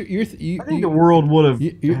 Yeah, but I think the world would have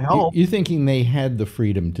helped. You're thinking they had the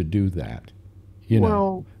freedom to do that?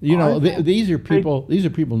 These are people. These are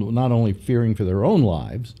people not only fearing for their own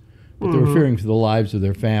lives, but they were fearing for the lives of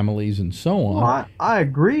their families and so on. Well, I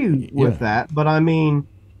agree with that, but I mean,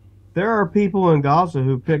 there are people in Gaza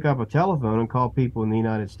who pick up a telephone and call people in the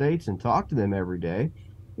United States and talk to them every day.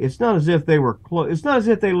 It's not as if they were close. It's not as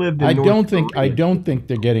if they lived in. I North Korea. don't think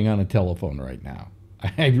they're getting on a telephone right now.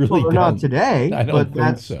 I really Well, they're don't. not today. I don't but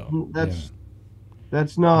think so.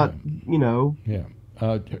 that's not Yeah.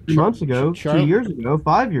 2 months ago, Char- 2 years ago,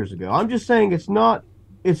 5 years ago. I'm just saying it's not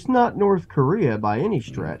North Korea by any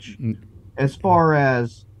stretch. As far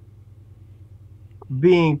as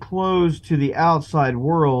being closed to the outside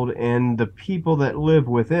world and the people that live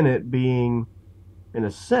within it being, in a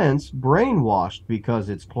sense, brainwashed because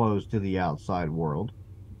it's closed to the outside world.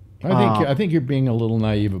 I think you're being a little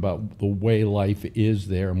naive about the way life is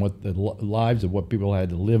there and what the lives of what people had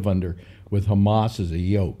to live under with Hamas as a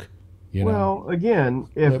yoke. You know? Well, again,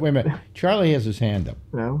 if Wait a minute, Charlie has his hand up.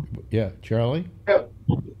 no, Yeah, Charlie.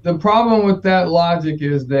 The problem with that logic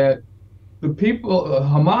is that the people,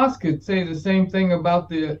 Hamas could say the same thing about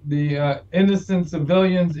the innocent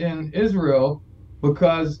civilians in Israel,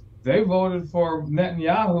 because they voted for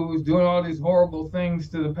Netanyahu, who's doing all these horrible things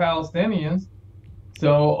to the Palestinians.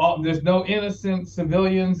 So there's no innocent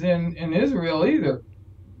civilians in Israel either.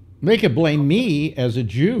 They could blame me as a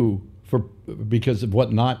Jew because of what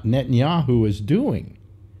Netanyahu is doing,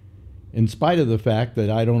 in spite of the fact that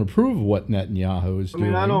I don't approve of what Netanyahu is doing. I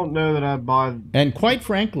mean, I don't know that I buy. And quite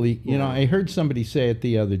frankly, you know, I heard somebody say it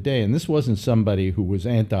the other day, and this wasn't somebody who was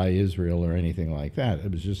anti-Israel or anything like that.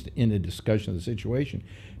 It was just in a discussion of the situation.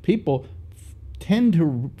 People tend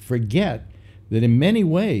to forget that in many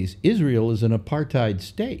ways Israel is an apartheid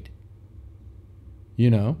state. You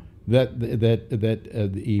know, that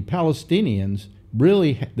the Palestinians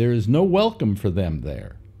really, there is no welcome for them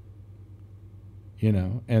there. You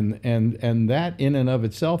know, and that in and of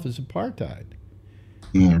itself is apartheid.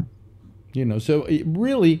 Yeah. You know, so it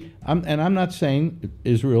really, I'm not saying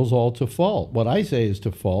Israel's all to fault. What I say is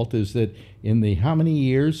to fault is that in the how many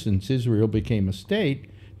years since Israel became a state,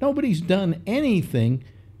 nobody's done anything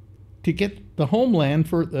to get the homeland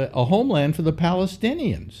for a homeland for the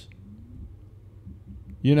Palestinians.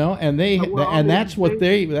 You know, and that's what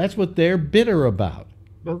they're bitter about.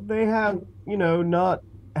 But they have, not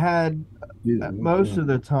had most of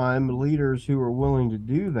the time leaders who are willing to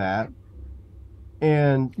do that.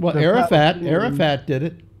 And well, Arafat did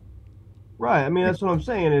it. Right. I mean, that's what I'm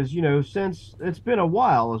saying is, since it's been a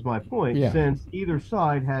while, is my point, since either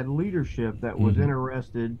side had leadership that was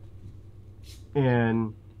interested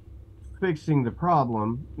in fixing the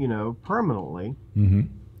problem, permanently. And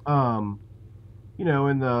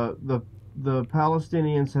the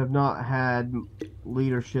Palestinians have not had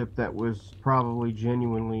leadership that was probably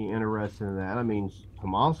genuinely interested in that. I mean,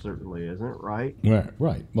 Hamas certainly isn't, right?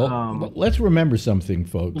 Right. Well, let's remember something,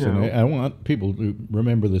 folks, and I want people to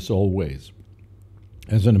remember this always.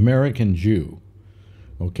 As an American Jew,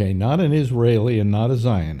 okay, not an Israeli and not a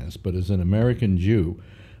Zionist, but as an American Jew,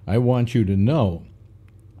 I want you to know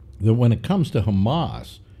that when it comes to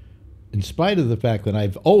Hamas, in spite of the fact that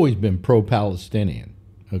I've always been pro-Palestinian,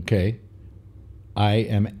 okay, I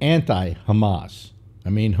am anti-Hamas. I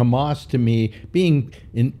mean, Hamas to me,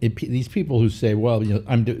 these people who say, well,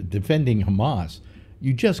 I'm defending Hamas,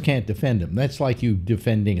 you just can't defend them. That's like you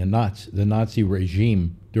defending the Nazi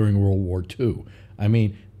regime during World War II. I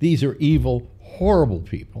mean, these are evil, horrible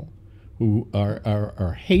people who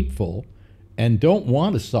are hateful and don't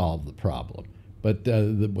want to solve the problem. But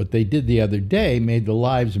what they did the other day made the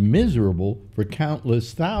lives miserable for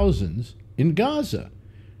countless thousands in Gaza.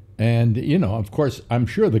 And, of course, I'm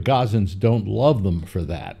sure the Gazans don't love them for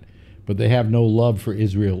that. But they have no love for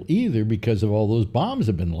Israel either because of all those bombs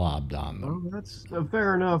have been lobbed on them. Well, that's a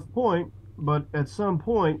fair enough point. But at some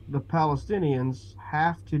point, the Palestinians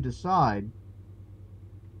have to decide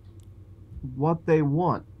what they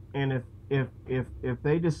want. And if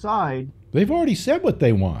they decide... They've already said what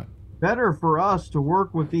they want. Better for us to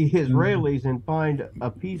work with the Israelis and find a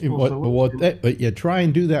peaceful solution. But try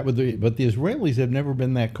and do that but the Israelis have never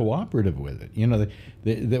been that cooperative with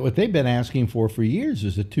it. What they've been asking for years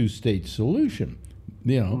is a two-state solution.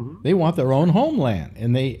 They want their own homeland,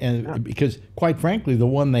 and because quite frankly, the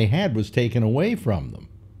one they had was taken away from them.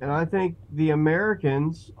 And I think the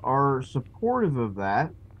Americans are supportive of that.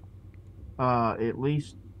 At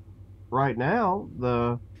least right now,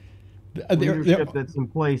 the leadership that's in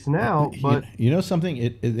place now, but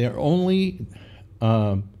something, they're only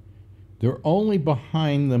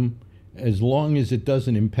behind them as long as it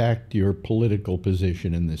doesn't impact your political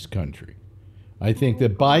position in this country. I think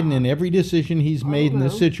that Biden, in every decision he's made in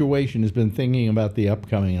this situation, has been thinking about the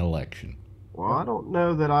upcoming election. Well, I don't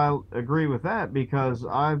know that I agree with that, because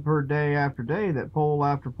I've heard day after day that poll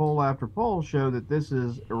after poll after poll show that this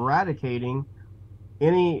is eradicating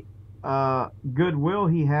any goodwill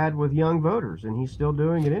he had with young voters, and he's still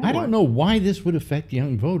doing it anyway. I don't know why this would affect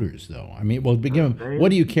young voters, though. I mean, well, begin. What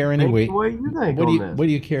do you care anyway? What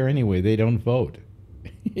do you care anyway? They don't vote.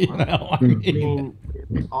 You know, I mean,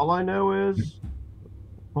 all I know is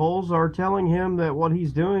polls are telling him that what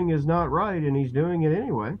he's doing is not right, and he's doing it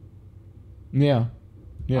anyway. Yeah.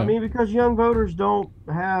 I mean, because young voters don't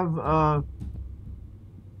have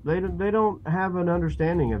they don't have an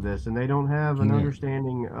understanding of this, and they don't have an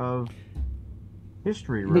understanding of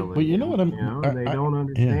history, really. But you know what I'm? They don't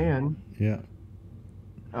understand. Yeah.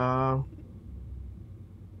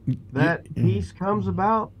 That peace comes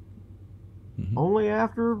about only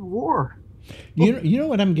after war. You know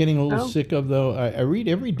what I'm getting a little sick of, though? I read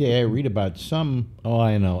every day. I read about some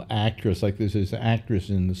actress, like this actress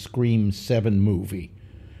in the Scream 7 movie.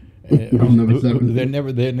 They're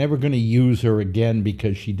never going to use her again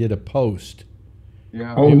because she did a post.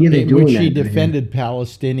 Yeah. In which she defended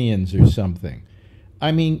Palestinians or something.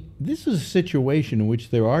 I mean, this is a situation in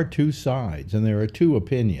which there are two sides and there are two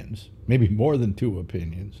opinions, maybe more than two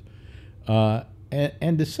opinions,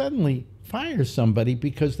 and to suddenly fire somebody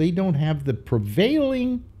because they don't have the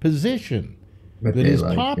prevailing position that is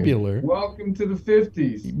popular. Welcome to the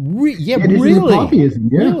 50s.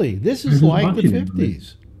 Really, this is like the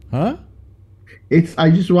 50s. Huh? I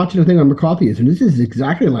just watched a thing on McCarthyism. This is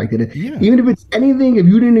exactly like it. Yeah. Even if it's anything, if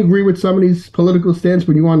you didn't agree with somebody's political stance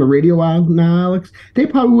when you were on the radio now, Alex, they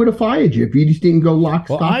probably would have fired you if you just didn't go lock,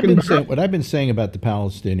 stock, what I've been saying about the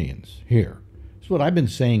Palestinians here is what I've been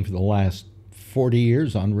saying for the last 40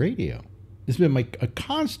 years on radio. It's been a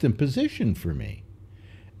constant position for me.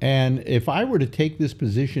 And if I were to take this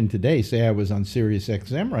position today, say I was on Sirius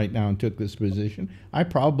XM right now and took this position, I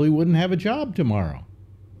probably wouldn't have a job tomorrow.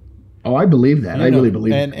 Oh, I believe that. I really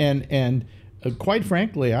believe that. And quite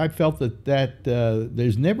frankly, I felt that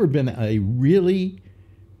there's never been a really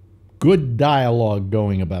good dialogue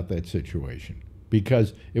going about that situation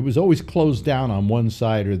because it was always closed down on one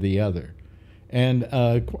side or the other. And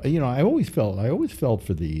I always felt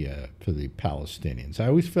for the Palestinians. I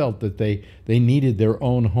always felt that they needed their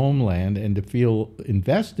own homeland and to feel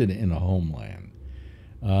invested in a homeland.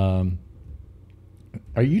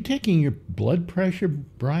 Are you taking your blood pressure,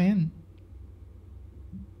 Brian?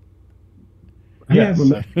 Yes. I have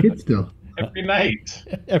my kids still. Every night.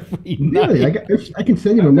 Every night. Really? I can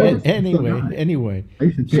send you my meds. Anyway. I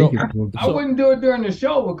used to take it. I wouldn't do it during the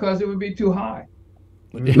show because it would be too high.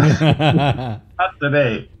 Not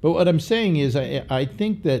today. But what I'm saying is I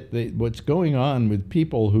think that what's going on with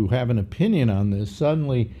people who have an opinion on this,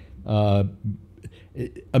 suddenly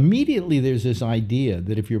immediately there's this idea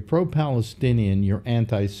that if you're pro-Palestinian, you're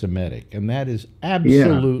anti-Semitic, and that is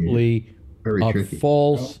absolutely a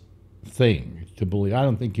false thing to believe. I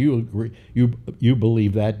don't think you agree. You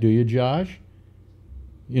believe that, do you, Josh?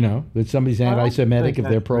 You know, that somebody's anti-Semitic if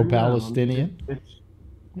they're pro-Palestinian?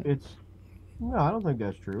 No, I don't think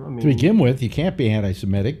that's true. I mean, to begin with, you can't be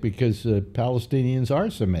anti-Semitic because Palestinians are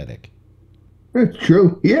Semitic. That's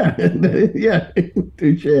true. Yeah. Yeah.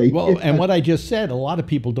 Touché. Well, and what I just said, a lot of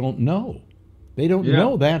people don't know. They don't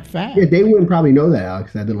know that fact. Yeah, they wouldn't probably know that,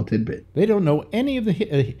 Alex, that little tidbit. They don't know any of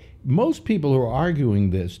the... most people who are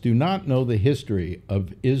arguing this do not know the history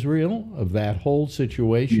of Israel, of that whole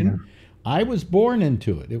situation. Yeah. I was born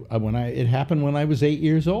into it. It happened when I was 8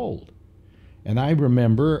 years old. And I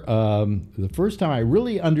remember the first time I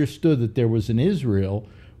really understood that there was an Israel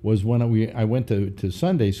was when I went to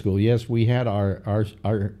Sunday school. Yes, we had our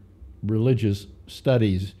religious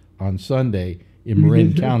studies on Sunday in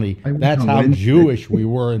Marin County. That's how Jewish we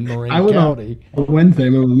were in Marin County. On Wednesday,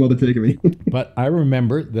 my mother taking me. But I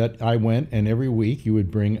remember that I went, and every week you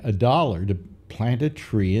would bring $1 to plant a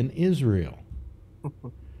tree in Israel.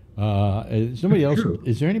 Somebody else? True.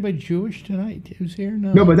 Is there anybody Jewish tonight who's here?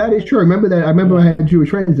 No, but that is true. I remember that. I rember I had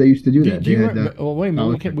Jewish friends that used to do that. Well, wait a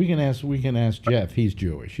minute. We can ask Jeff. He's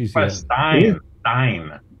Jewish. He's Stein.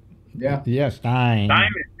 Yeah. Yes, Stein. Stein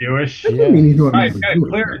is Jewish. I mean, he's not Right,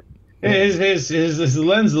 clear. His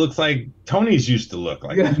lens looks like Tony's used to look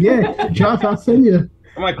like. Yeah, Josh, I'll send you.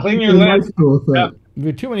 I'm like, clean your lens. There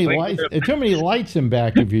are too many lights. Too many lights in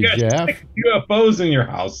back of you, Jeff. UFOs in your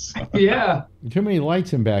house. Yeah. Too many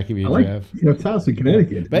lights in back of you, Jeff. It's house in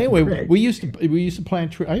Connecticut. But anyway, we used to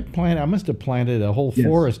plant trees. I must have planted a whole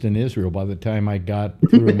forest in Israel by the time I got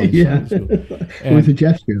through my Sunday school. It was a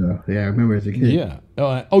gesture, though. Yeah, I remember as a kid. Yeah.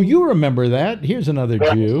 You remember that? Here's another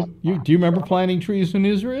Jew. Do you remember planting trees in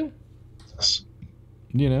Israel?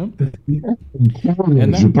 You know.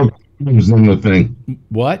 And that was the thing.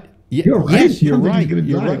 What? Yeah, you're right. You're right.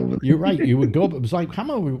 You would go up. It was like, how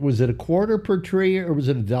much was it? $0.25 per tree, or was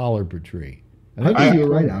it $1 per tree? I think I think you're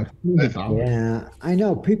right, Alex. Yeah, I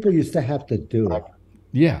know. People used to have to do it.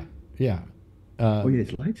 yeah, yeah. Oh, yeah,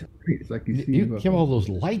 his lights are great. It's like you see You have all those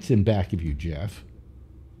lights in back of you, Jeff.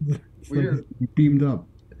 Weird. beamed up.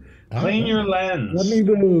 Clean your lens. Let me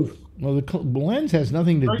move. Well, the lens has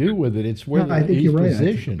nothing to do with it. It's where No, I think he's you're right. It's the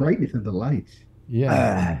positioned. brightness of the lights.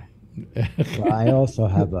 Yeah. Well, I also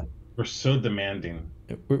have a. We're so demanding.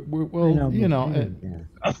 Well, you know. Really?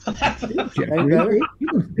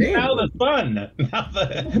 Now the sun. Now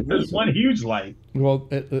there's one huge light. Well,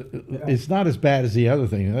 it's not as bad as the other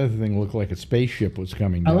thing. The other thing looked like a spaceship was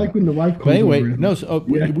coming I down. like when the wife comes But anyway, over. no. So,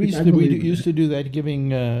 Yeah, we I used believe to do that,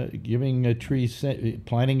 giving a tree,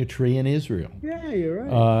 planting a tree in Israel. Yeah, you're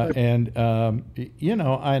right. You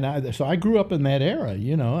know, so I grew up in that era.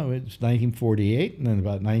 You know, it was 1948, and then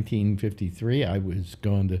about 1953, I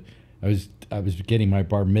was getting my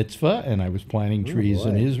bar mitzvah, and I was planting trees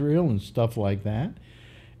in Israel and stuff like that.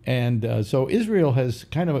 And so Israel has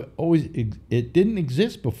kind of always, it didn't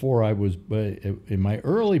exist before I was in my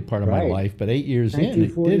early part of my life, but 8 years in,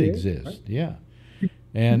 it did exist. Right?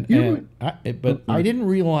 Yeah. But I didn't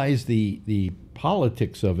realize the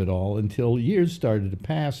politics of it all until years started to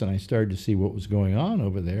pass, and I started to see what was going on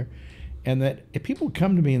over there. And that if people would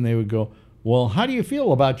come to me and they would go, well, how do you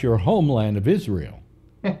feel about your homeland of Israel?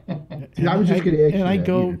 And I was just going to ask you. And I that,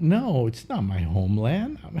 go, yeah. no, it's not my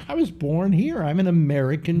homeland. I was born here. I'm an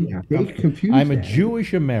American. Yeah, they confuse I'm a that.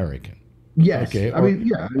 Jewish American. Yes. Okay. I mean,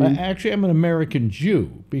 yeah. I mean, Actually, I'm an American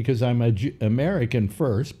Jew because I'm a American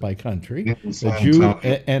first by country, Yeah, a Jew,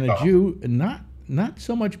 and a Jew not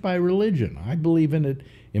so much by religion. I believe in it,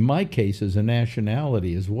 in my case, as a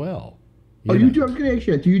nationality as well. you do? I was going to ask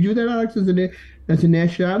you that. Do you do that, Alex, as a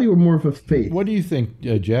nationality or more of a faith? What do you think,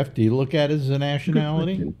 Jeff? Do you look at it as a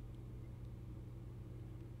nationality?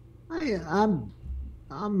 I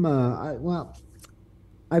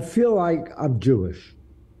feel like I'm Jewish.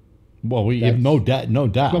 Well, we have no doubt.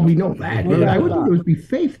 Well, we know that. No, Yeah, I no, would no. think it would be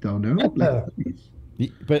faith, though, no? Like,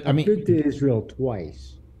 But I I've mean, been to Israel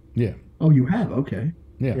twice. yeah, oh, you have? Okay.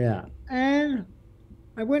 yeah. Yeah. And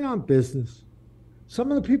I went on business.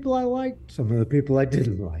 Some of the people I liked, some of the people I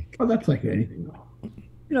didn't like. Oh, that's like anything, though.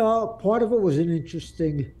 You know, part of it was an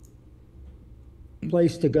interesting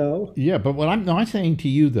place to go. Yeah, but what I'm saying to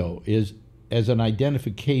you though is, as an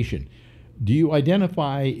identification, do you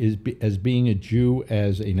identify as being a Jew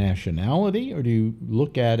as a nationality, or do you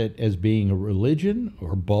look at it as being a religion,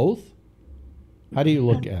 or both? How do you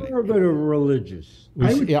look at it? A bit of religious.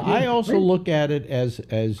 I also look at it as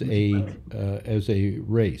a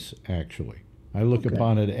race. Actually, I look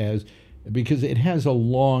upon it as, because it has a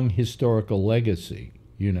long historical legacy.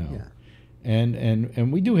 You know. Yeah.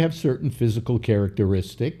 And we do have certain physical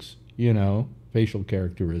characteristics, you know, facial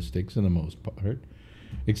characteristics in the most part,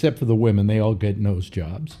 except for the women. They all get nose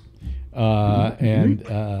jobs. You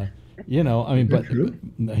know, I mean, but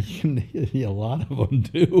a lot of them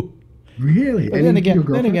do. Really? But then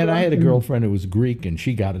again, I had a girlfriend who was Greek, and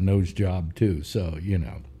she got a nose job too. So, you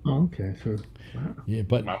know. Oh, okay. So, wow. Yeah,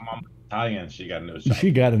 but My mom's Italian. She got a nose job.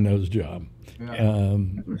 she got a nose job.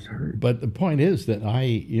 That was hurt. But the point is that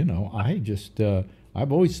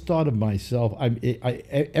I've always thought of myself.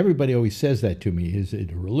 Everybody always says that to me. Is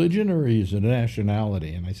it a religion or is it a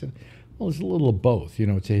nationality? And I said, well, it's a little of both. You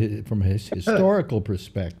know, it's from a historical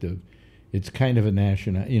perspective, it's kind of a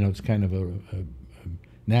national. You know, it's kind of a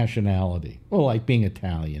nationality. Well, like being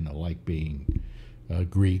Italian or like being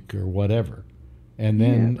Greek or whatever. And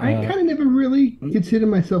then I kind of never really considered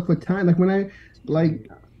myself Italian. Like when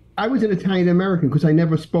I was an Italian American because I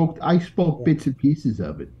spoke bits and pieces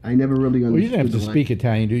of it. I never really understood. Well, you didn't have to the speak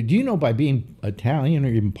Italian. Do you know by being Italian or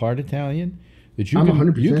even part Italian that you I'm can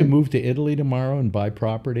 100%. you can move to Italy tomorrow and buy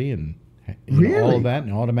property and all of that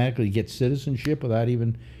and automatically get citizenship without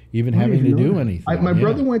even having to do anything. My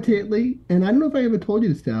brother went to Italy, and I don't know if I ever told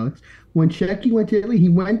you this, Alex. When Shecky went to Italy,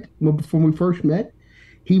 before we first met,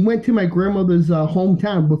 he went to my grandmother's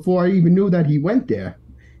hometown before I even knew that he went there.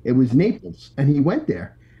 It was Naples, and he went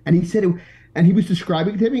there. And he said and he was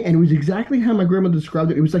describing it to me, and it was exactly how my grandmother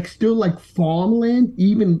described it. It was like still like farmland,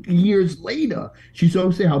 even years later. She used to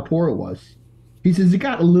always say how poor it was. He says it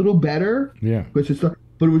got a little better. Yeah. But it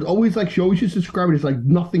was always like, she always used to describe it as like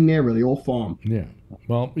nothing there really, all farm. Yeah.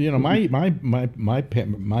 Well, you know, my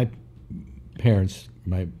parents,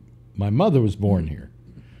 my mother was born here.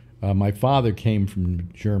 My father came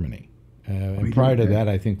from Germany, and prior to that,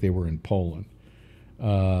 I think they were in Poland.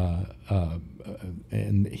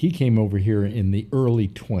 And he came over here in the early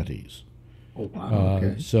 20s. Oh, wow.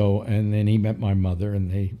 Okay. So, and then he met my mother,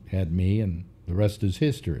 and they had me, and the rest is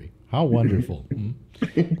history. How wonderful.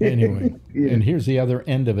 Anyway, and here's the other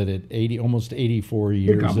end of it at 80, almost 84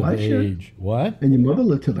 years God of bless you. age. What? And your mother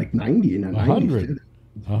lived to like 90 in the 100.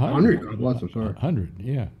 100. God bless her. Sorry. 100,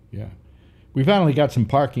 yeah. We finally got some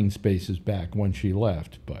parking spaces back when she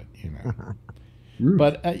left, but,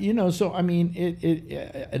 But, so, I mean,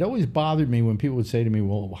 it always bothered me when people would say to me,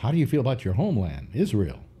 well, how do you feel about your homeland,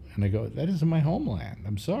 Israel? And I go, that isn't my homeland.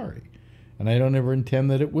 I'm sorry. And I don't ever intend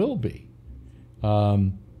that it will be.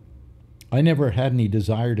 I never had any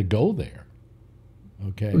desire to go there.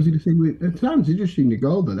 Okay. I was going to say, it sounds interesting to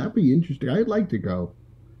go, though. That'd be interesting. I'd like to go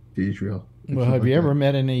to Israel. Well, have you ever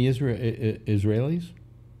met any Israelis?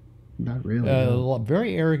 Not really. No.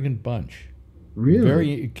 Very arrogant bunch.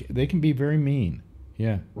 Really? They can be very mean.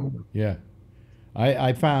 Yeah.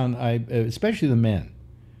 I found, especially the men.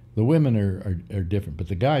 The women are different, but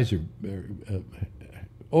the guys are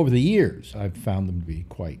over the years, I've found them to be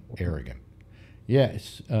quite arrogant.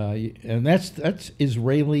 Yes, and that's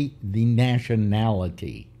Israeli, the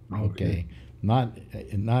nationality. Okay, not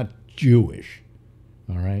Jewish.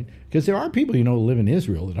 All right, because there are people who live in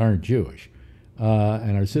Israel that aren't Jewish,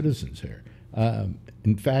 and are citizens here.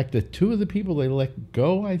 In fact, two of the people they let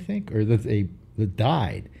go, I think, or that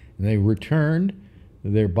died, and they returned.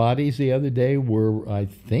 Their bodies the other day were, I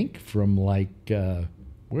think, from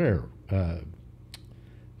where?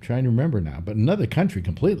 Trying to remember now, but another country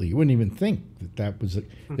completely. You wouldn't even think that was.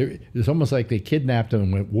 It's almost like they kidnapped them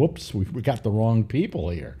and went, "Whoops, we got the wrong people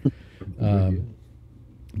here."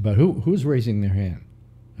 But who's raising their hand?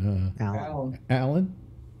 Alan.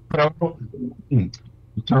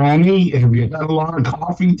 Tony, have you had a lot of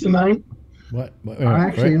coffee tonight? What? I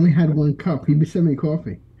actually only had one cup. He sent me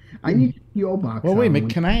coffee. I need your box. Well, wait a minute.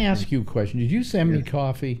 Can I ask you a question? Did you send me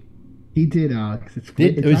coffee? He did, Alex.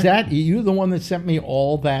 Was that you the one that sent me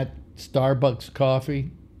all that Starbucks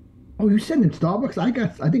coffee? Oh, you sent in Starbucks?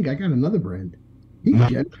 I think I got another brand.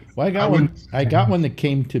 Well, I got one. I got one that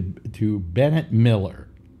came to Bennett Miller,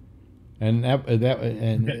 and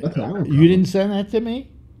you didn't send that to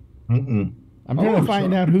me. Mm-mm. I'm trying to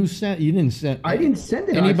find out who sent. You didn't send. I didn't send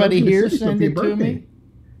it. Anybody here send it to me?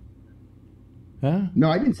 Huh? No,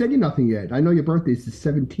 I didn't send you nothing yet. I know your birthday is the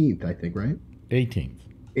 17th, I think, right? 18th.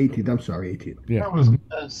 18th. I'm sorry, 18th. Yeah. What I was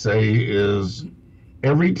gonna say is,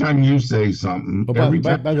 every time you say something, by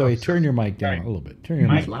the way, turn your mic down a little bit. Turn your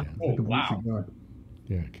mic down. Oh, wow.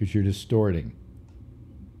 Yeah, because you're distorting.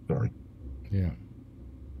 Sorry. Yeah.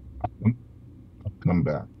 I'll come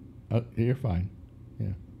back. You're fine.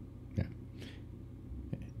 Yeah.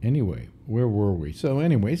 Anyway, where were we? So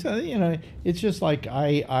anyway, it's just like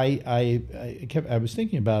I was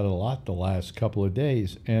thinking about it a lot the last couple of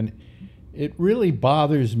days, and it really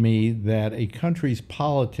bothers me that a country's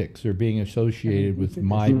politics are being associated with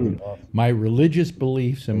my religious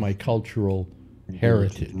beliefs and my cultural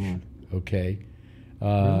heritage. Okay,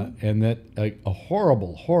 and that a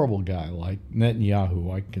horrible guy like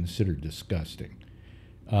Netanyahu, I consider disgusting,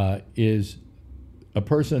 is a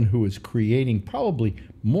person who is creating probably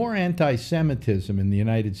more anti-Semitism in the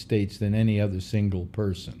United States than any other single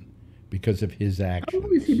person because of his actions. How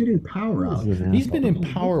long has he been in power, Alex? He's been in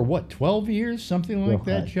power, 12 years? Something like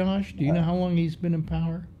that, Josh? Do you know how long he's been in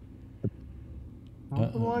power?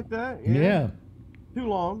 Something like that, yeah. Too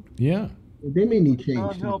long. Yeah. They may need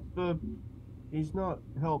change. He's not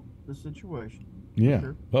helped the situation. Yeah.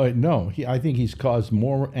 Sure. But no, I think he's caused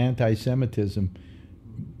more anti-Semitism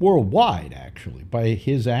worldwide, actually, by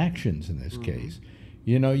his actions in this case.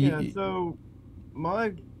 So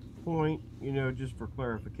my point, just for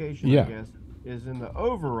clarification, I guess, is in the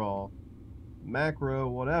overall macro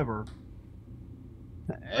whatever.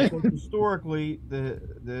 I think historically the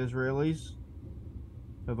Israelis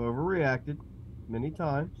have overreacted many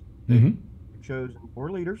times. They've chosen poor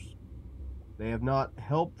leaders. They have not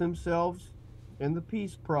helped themselves in the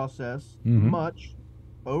peace process much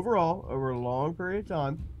overall over a long period of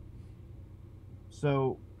time.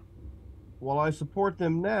 So while I support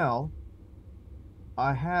them now,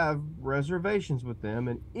 I have reservations with them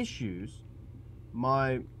and issues.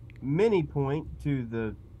 My mini point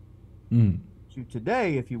to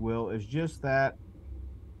today, if you will, is just that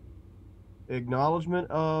acknowledgement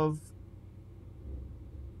of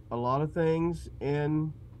a lot of things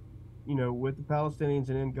in, with the Palestinians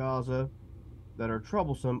and in Gaza that are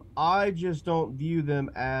troublesome. I just don't view them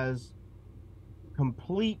as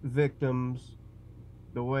complete victims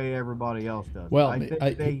the way everybody else does. Well, I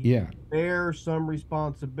think they bear some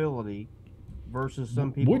responsibility versus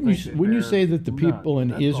some people. Wouldn't you say that the people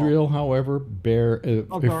in Israel, however, bear?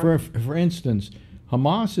 For instance,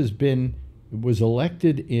 Hamas was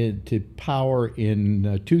elected into power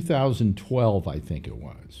in 2012, I think it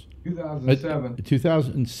was, 2007.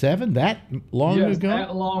 2007? That long Yes, ago?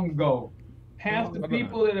 that long ago. Half the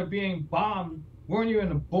people that are being bombed weren't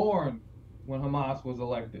even born when Hamas was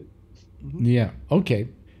elected. Yeah. Okay.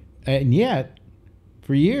 And yet,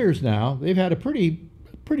 for years now, they've had a pretty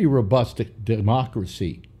robust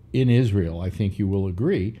democracy in Israel. I think you will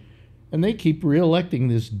agree, and they keep reelecting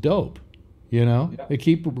this dope. You know, they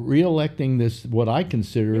keep reelecting this what I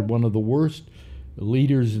consider one of the worst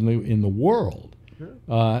leaders in the world.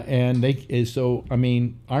 And so I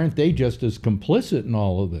mean, aren't they just as complicit in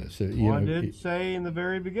all of this? Well, I did say in the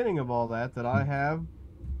very beginning of all that I have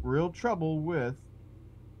real trouble with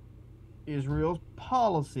Israel's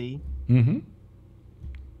policy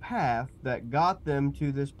path that got them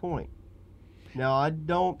to this point. Now, I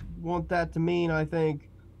don't want that to mean I think,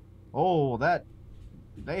 oh, that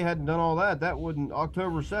they hadn't done all that. That wouldn't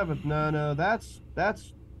October 7th. No,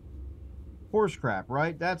 that's horse crap,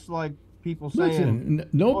 right? That's like people saying, listen,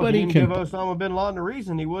 nobody he didn't can give Osama bin Laden a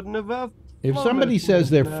reason. He wouldn't have. If somebody says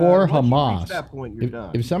they're for Hamas, that point, you're done.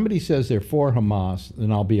 if somebody says they're for Hamas,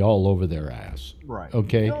 then I'll be all over their ass. Right.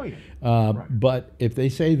 Okay. Oh, yeah. Right. But if they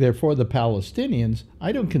say they're for the Palestinians,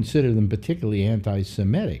 I don't consider them particularly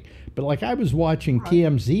anti-Semitic. But like I was watching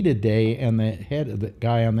TMZ today, and the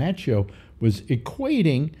guy on that show was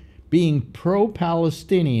equating being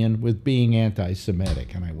pro-Palestinian with being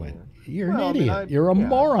anti-Semitic, and I went, "You're an idiot. You're a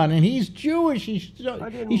moron." And he's Jewish. He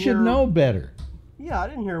should know better. Yeah, I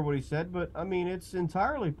didn't hear what he said, but I mean, it's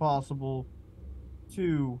entirely possible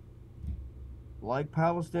to like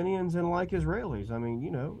Palestinians and like Israelis. I mean,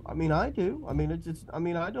 you know, I do. I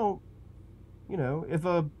mean, I don't, you know, if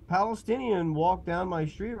a Palestinian walked down my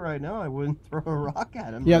street right now, I wouldn't throw a rock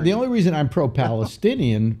at him. Yeah, the only reason I'm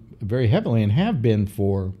pro-Palestinian very heavily and have been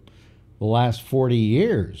for the last 40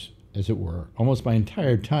 years, as it were, almost my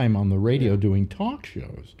entire time on the radio doing talk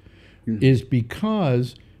shows, is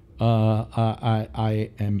because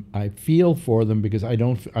I feel for them, because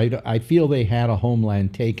I feel they had a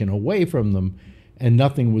homeland taken away from them, and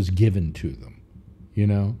nothing was given to them, you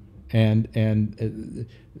know, and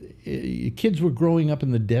kids were growing up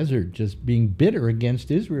in the desert just being bitter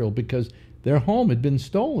against Israel because their home had been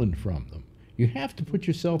stolen from them. You have to put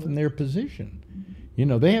yourself in their position. You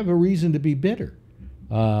know, they have a reason to be bitter,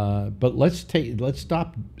 but let's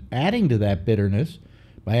stop adding to that bitterness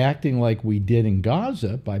by acting like we did in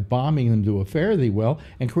Gaza, by bombing them to a fare thee well,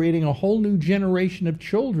 and creating a whole new generation of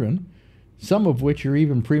children, some of which are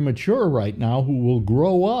even premature right now, who will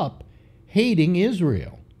grow up hating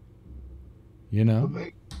Israel. You know? Well,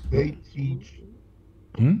 they teach.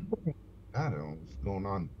 I don't know what's going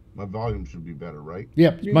on. My volume should be better, right?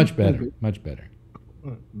 Yep, much better, much better.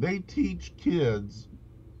 They teach kids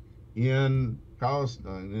in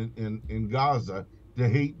Palestine, in Gaza, to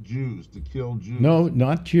hate Jews, to kill Jews. No,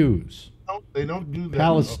 not Jews. No, they don't do that.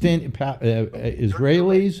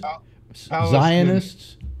 Israelis,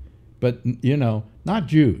 Zionists, but you know, not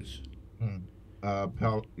Jews. Yeah,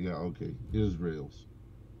 okay, Israel's.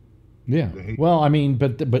 Yeah. Well, I mean,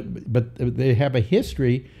 but they have a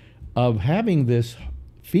history of having this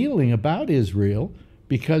feeling about Israel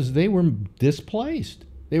because they were displaced.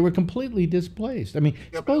 They were completely displaced. I mean,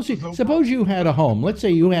 suppose you had a home. Let's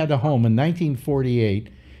say you had a home in 1948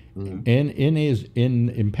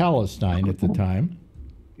 in Palestine at the time,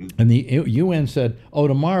 and the UN said, "Oh,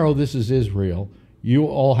 tomorrow this is Israel. You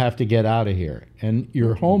all have to get out of here." And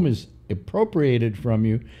your home is appropriated from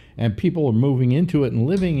you, and people are moving into it and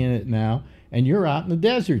living in it now, and you're out in the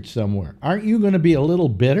desert somewhere. Aren't you going to be a little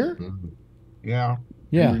bitter? Yeah.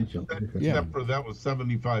 Yeah. Except for that was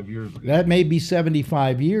 75 years ago. That may be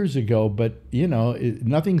 75 years ago, but, you know,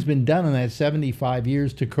 nothing's been done in that 75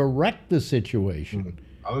 years to correct the situation.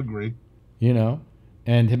 I'll agree. You know,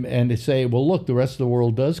 and to say, well, look, the rest of the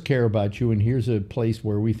world does care about you, and here's a place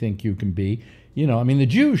where we think you can be. You know, I mean, the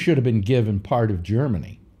Jews should have been given part of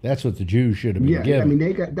Germany. That's what the Jews should have been given. I mean,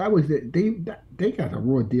 they got they got a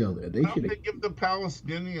raw deal there. They should give the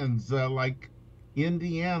Palestinians like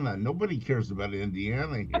Indiana. Nobody cares about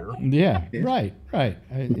Indiana here. Yeah, right.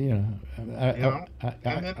 And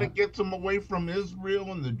then it gets them away from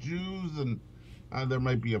Israel and the Jews, and there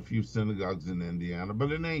might be a few synagogues in Indiana,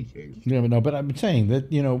 but in any case. Yeah, no, but I'm saying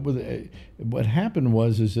that, you know, what happened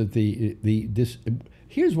is that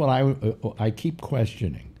here's what I keep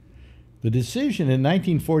questioning. The decision in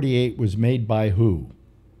 1948 was made by who?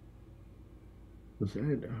 Was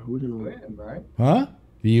that who's in the UN, right? Huh?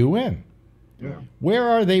 The UN. Yeah. Where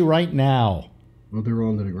are they right now? Well, they're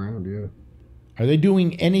all to the ground, yeah. Are they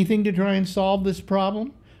doing anything to try and solve this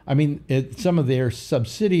problem? I mean, some of their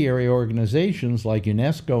subsidiary organizations like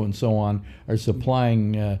UNESCO and so on are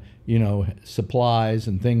supplying, supplies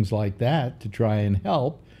and things like that to try and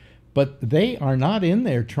help. but they are not in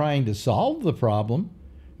there trying to solve the problem.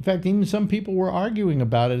 In fact, even some people were arguing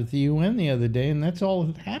about it at the UN the other day, and that's all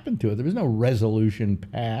that happened to it. There was no resolution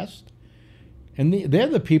passed. And they're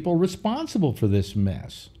the people responsible for this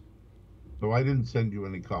mess. So I didn't send you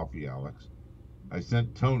any coffee, Alex. I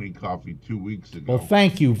sent Tony coffee 2 weeks ago. Well,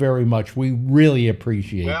 thank you very much. We really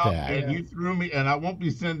appreciate that. And you threw me, and I won't be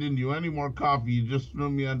sending you any more coffee. You just threw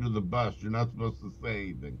me under the bus. You're not supposed to say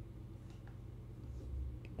anything.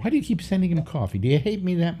 Why do you keep sending him coffee? Do you hate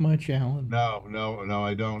me that much, Alan? No,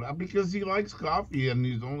 I don't. Because he likes coffee, and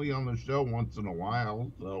he's only on the show once in a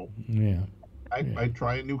while. So yeah, I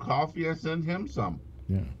try a new coffee. I send him some.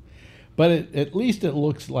 Yeah. But at least it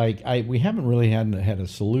looks like we haven't really had a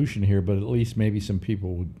solution here. But at least maybe some of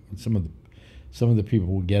the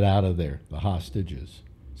people will get out of there, the hostages.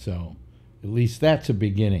 So at least that's a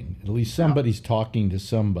beginning. At least somebody's talking to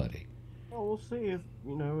somebody. Well, we'll see if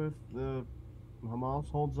the Hamas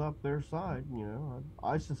holds up their side.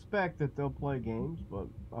 I suspect that they'll play games, but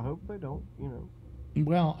I hope they don't.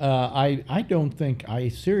 Well, I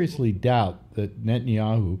seriously doubt that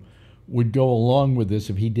Netanyahu would go along with this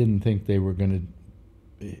if he didn't think they were going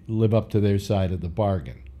to live up to their side of the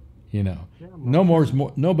bargain.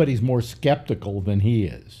 Nobody's more skeptical than he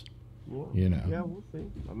is. Well, yeah, we'll see.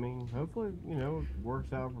 I mean, hopefully, it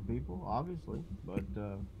works out for people, obviously. But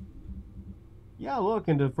yeah, look,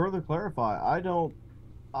 and to further clarify,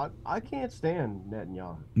 I can't stand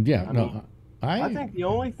Netanyahu. Yeah, I think the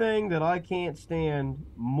only thing that I can't stand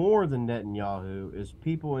more than Netanyahu is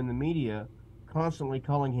people in the media constantly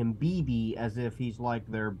calling him BB as if he's like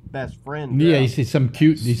their best friend. Yeah, he's some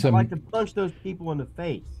cute. I like to punch those people in the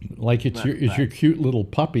face. Like it's your cute little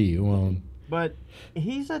puppy you own. But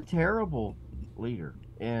he's a terrible leader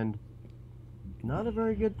and not a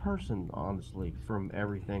very good person, honestly, from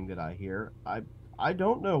everything that I hear. I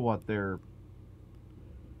don't know what their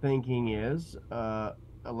thinking is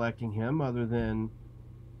electing him, other than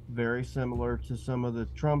very similar to some of the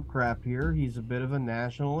Trump crap here. He's a bit of a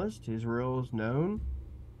nationalist. Israel is known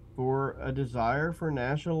for a desire for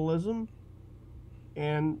nationalism,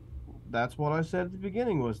 and that's what I said at the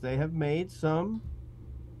beginning, was they have made some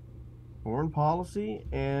foreign policy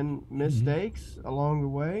and mistakes along the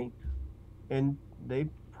way, and they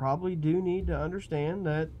probably do need to understand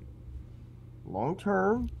that long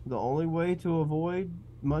term, the only way to avoid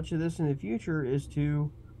much of this in the future is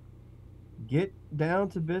to get down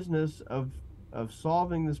to business of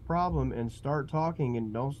solving this problem and start talking,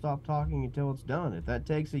 and don't stop talking until it's done. If that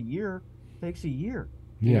takes a year, it takes a year.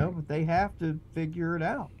 But they have to figure it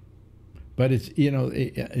out. But it's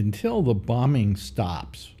until the bombing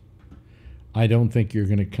stops, I don't think you're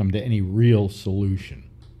going to come to any real solution.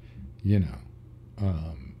 And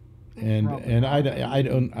I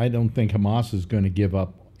don't think Hamas is going to give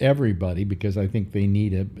up everybody, because I think they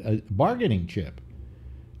need a bargaining chip.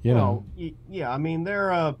 Yeah, I mean,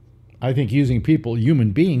 they're I think using human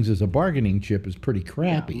beings as a bargaining chip is pretty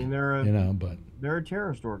crappy. Yeah, I mean, they're a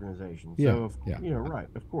terrorist organization. Yeah, so, right,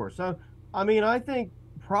 of course. So, I mean, I think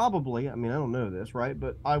probably, I mean, I don't know this, right,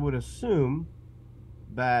 but I would assume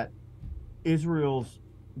that Israel's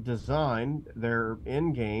design, their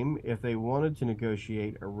end game, if they wanted to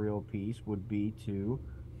negotiate a real peace, would be to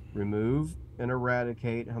remove and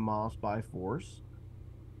eradicate Hamas by force,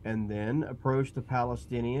 and then approach the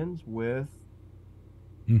Palestinians with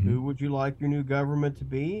who would you like your new government to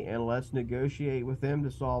be, and let's negotiate with them to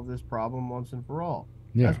solve this problem once and for all.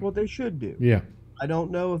 That's what they should do. Yeah. I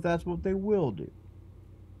don't know if that's what they will do,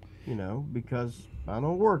 because I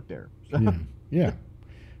don't work there. So. Yeah.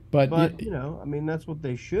 But I mean, that's what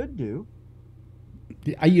they should do.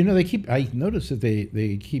 I notice that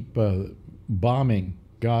they keep bombing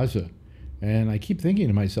Gaza, and I keep thinking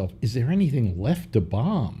to myself, is there anything left to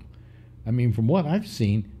bomb? I mean, from what I've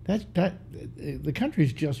seen, that the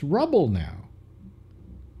country's just rubble now.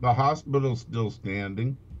 The hospital's still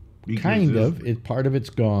standing. Kind of. Part of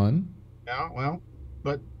it's gone. Yeah, well,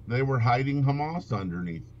 but they were hiding Hamas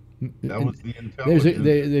underneath. That was the intelligence.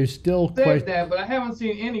 There's still said that, but I haven't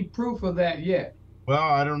seen any proof of that yet. Well,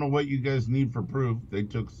 I don't know what you guys need for proof. They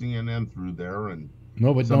took CNN through there, and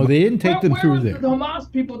no, they didn't take them through there. Where are the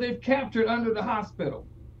Hamas people they've captured under the hospital?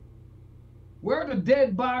 Where are the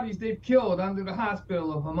dead bodies they've killed under the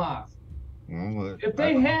hospital of Hamas? Well, if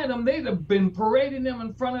they had them, they'd have been parading them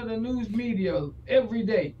in front of the news media every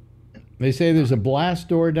day. They say there's a blast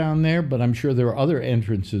door down there, but I'm sure there are other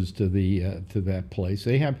entrances to that place.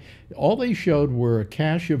 All they showed were a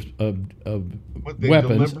cache of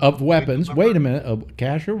weapons. Wait a minute, a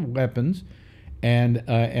cache of weapons, and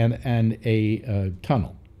a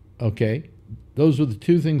tunnel. Okay, those were the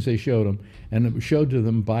two things they showed them, and it was showed to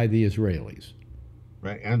them by the Israelis.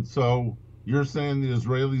 right? And so you're saying the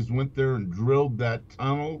Israelis went there and drilled that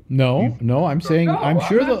tunnel? No, no, I'm saying No, I'm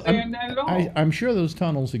sure I'm not the, saying that at all. I'm sure those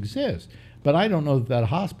tunnels exist, but I don't know that that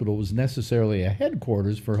hospital was necessarily a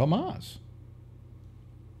headquarters for Hamas.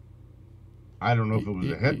 I don't know if it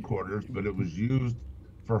was a headquarters, but it was used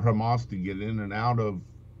for Hamas to get in and out of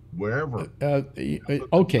wherever.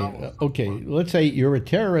 Okay. Let's say you're a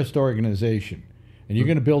terrorist organization, and you're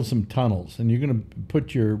going to build some tunnels, and you're going to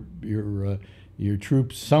put your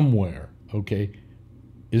troops somewhere. Okay,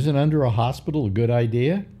 isn't under a hospital a good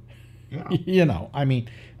idea? Yeah. You know, I mean,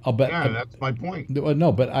 but Yeah, that's my point.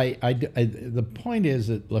 no, but the point is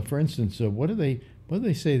that, for instance, what did they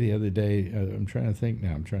say the other day? I'm trying to think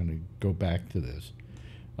now. I'm trying to go back to this.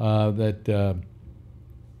 Oh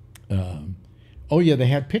yeah, they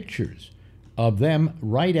had pictures of them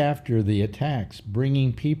right after the attacks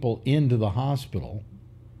bringing people into the hospital.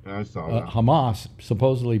 I saw that. Hamas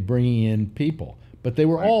supposedly bringing in people, but they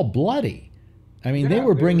were all bloody. I mean, Yeah, they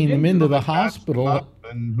were bringing them into the Patched them hospital. up,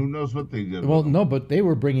 and who knows what they did. Well, with them. no, but they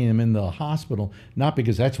were bringing them into the hospital not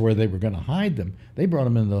because that's where they were going to hide them. They brought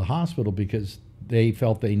them into the hospital because they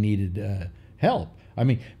felt they needed help. I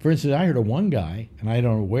mean, for instance, I heard of one guy, and I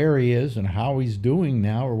don't know where he is and how he's doing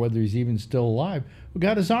now or whether he's even still alive, who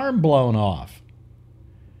got his arm blown off.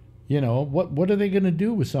 You know, what are they going to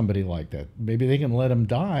do with somebody like that? Maybe they can let him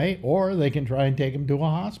die, or they can try and take him to a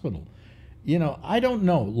hospital. You know, I don't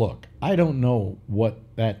know. Look, I don't know what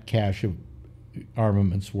that cache of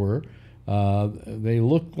armaments were. They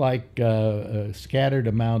looked like a scattered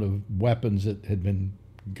amount of weapons that had been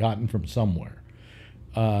gotten from somewhere.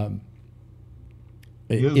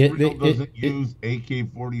 Israel doesn't use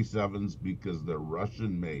AK-47s because they're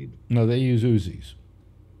Russian made. No, they use Uzis.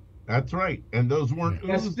 That's right, and those weren't.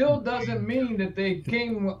 That still doesn't mean that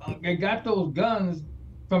they got those guns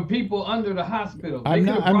from people under the hospital. I'm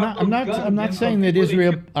not saying that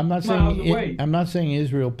Israel. I'm not saying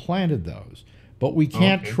Israel planted those, but we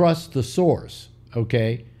can't trust the source.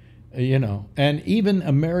 Okay, you know, and even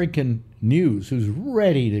American news, who's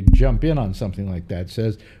ready to jump in on something like that,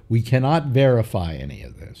 says we cannot verify any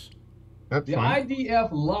of this. That's the fine. IDF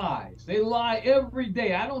lies. They lie every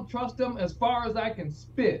day. I don't trust them as far as I can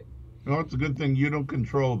spit. No, it's a good thing you don't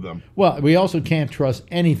control them. Well, we also can't trust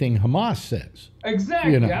anything Hamas says.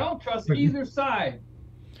 Exactly. You know. I don't trust either side.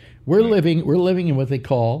 We're living in what they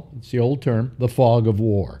call, it's the old term, the fog of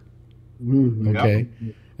war. Okay,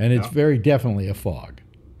 Yep. and it's very definitely a fog.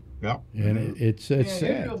 Yep. And it's sad.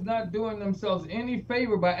 Israel's not doing themselves any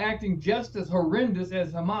favor by acting just as horrendous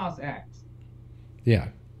as Hamas acts. Yeah.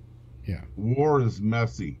 War is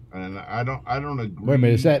messy, and I don't agree. Wait a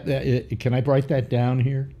minute, is that can I write that down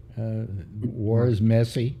here? War is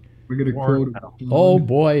messy. We're gonna quote. Oh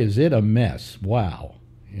boy, is it a mess! Wow,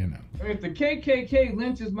 you know. If the KKK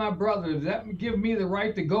lynches my brother, does that give me the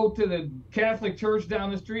right to go to the Catholic church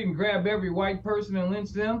down the street and grab every white person and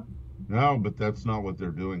lynch them? No, but that's not what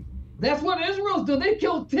they're doing. That's what Israel's doing. They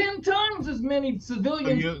killed 10 times as many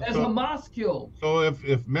civilians as Hamas killed. So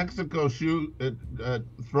if Mexico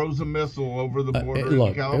throws a missile over the border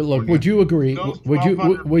in California, look, would you agree? Would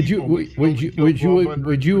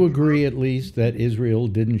you agree at least that Israel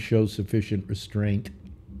didn't show sufficient restraint?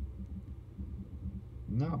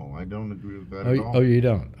 No, I don't agree with that at all. Oh, you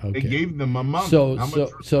don't. Okay. They gave them a month. So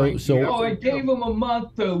it gave them a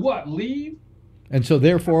month to what? Leave? And so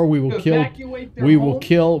therefore we will kill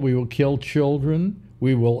children.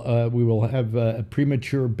 We will have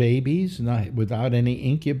premature babies without any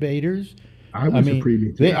incubators.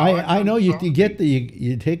 I know you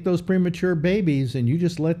take those premature babies and you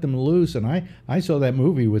just let them loose. And I saw that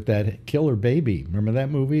movie with that killer baby. Remember that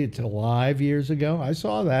movie? It's Alive years ago. I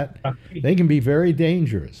saw that. They can be very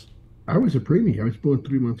dangerous. I was a preemie. I was born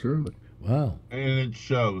 3 months early. Wow. And it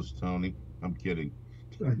shows, Tony. I'm kidding.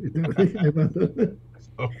 I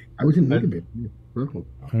was in Lincoln.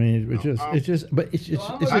 I mean,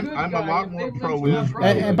 I'm a lot more pro-Israel.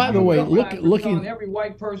 And by the way, looking every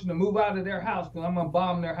white person to move out of their house because I'm gonna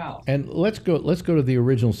bomb their house. And let's go to the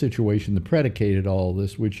original situation that predicated all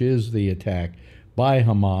this, which is the attack by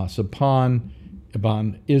Hamas upon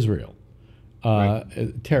Israel.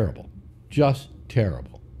 Right. Terrible, just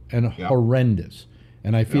terrible, and horrendous.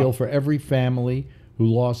 And I feel for every family who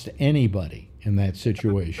lost anybody in that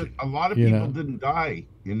situation. A lot of people didn't die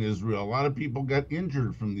in Israel. A lot of people got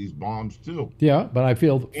injured from these bombs too. Yeah, but I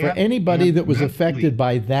feel for anybody that was affected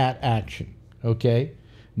by that action. Okay,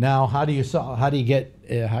 now how do you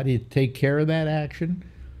take care of that action?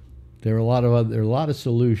 There are a lot of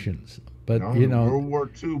solutions, but in World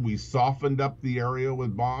War II, we softened up the area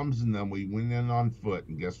with bombs, and then we went in on foot.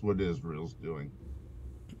 And guess what Israel's doing?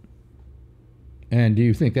 And do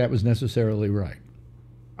you think that was necessarily right?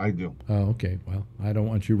 I do. Oh, okay. Well, I don't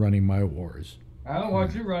want you running my wars. I don't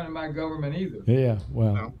want you running my government either. Yeah.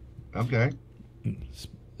 Well. No. Okay.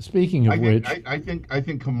 Speaking of which, I think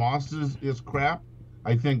Hamas is crap.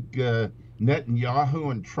 I think Netanyahu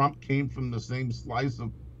and Trump came from the same slice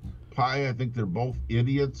of pie. I think they're both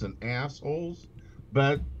idiots and assholes.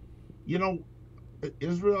 But you know,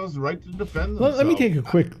 Israel has the right to defend themselves. let me take a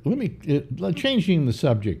quick. Changing the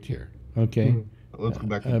subject here. Okay. Let's go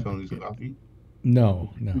back to Tony's coffee. No.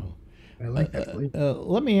 I like that.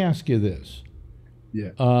 Let me ask you this.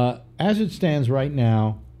 Yeah. As it stands right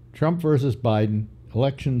now, Trump versus Biden,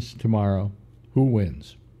 elections tomorrow. Who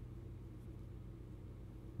wins?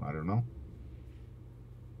 I don't know.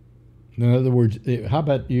 In other words, how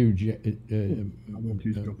about you, I want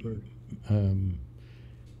you to go first.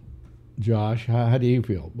 Josh? How do you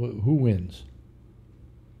feel? Who wins?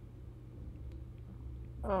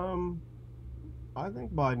 I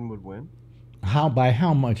think Biden would win. By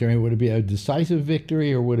how much? I mean, would it be a decisive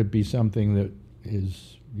victory, or would it be something that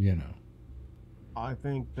is, I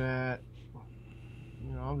think that,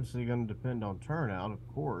 obviously going to depend on turnout, of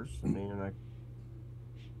course. I mean, and I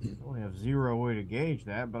only have zero way to gauge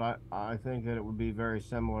that, but I think that it would be very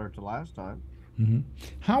similar to last time. Mm-hmm.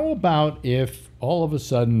 How about if all of a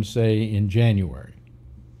sudden, say in January,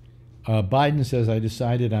 Biden says, I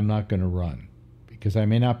decided I'm not going to run because I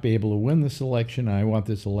may not be able to win this election. I want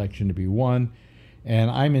this election to be won, and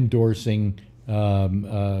I'm endorsing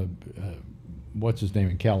what's his name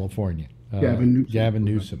in California? Gavin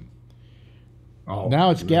Newsom. Oh, now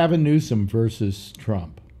it's Gavin Newsom versus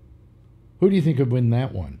Trump. Who do you think would win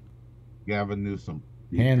that one? Gavin Newsom.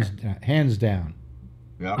 Hands down.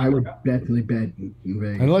 Yeah. I would definitely bet in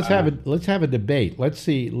Vegas. And let's have a debate. Let's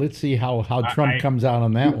see how Trump comes out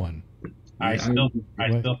on that one. I still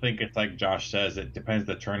think it's like Josh says. It depends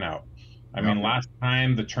the turnout. I mean, last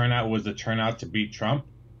time the turnout was the turnout to beat Trump.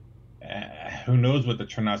 Who knows what the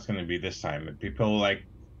turnout's going to be this time? If people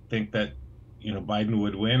think that Biden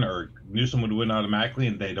would win or Newsom would win automatically,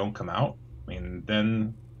 and they don't come out, I mean,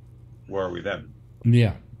 then where are we then?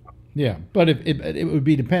 Yeah. But if it would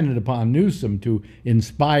be dependent upon Newsom to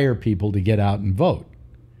inspire people to get out and vote.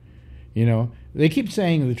 They keep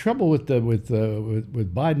saying the trouble with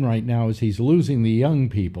Biden right now is he's losing the young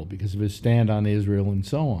people because of his stand on Israel and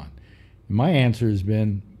so on. And my answer has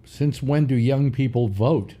been, since when do young people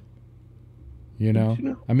vote?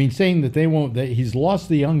 I mean, saying that that he's lost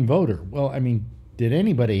the young voter. Well, I mean, did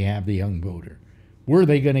anybody have the young voter? Were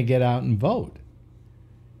they going to get out and vote?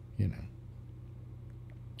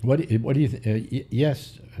 What do you think?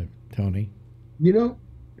 Yes, Tony.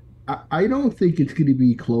 I don't think it's going to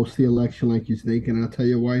be close to the election like you think, and I'll tell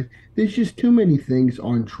you why. There's just too many things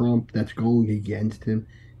on Trump that's going against him,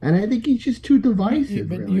 and I think he's just too divisive.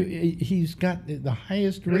 But really. He's got the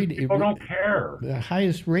highest rating. People don't care. The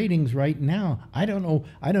highest ratings right now. I don't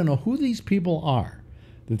know who these people are.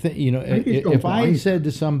 If I had said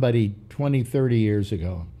to somebody 20, 30 years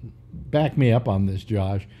ago, back me up on this,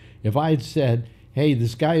 Josh. If I had said, hey,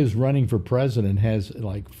 this guy who's running for president has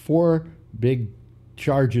like 4 big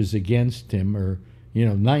charges against him, or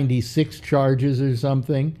 96 charges or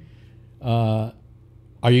something, are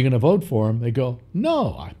you going to vote for him? They go,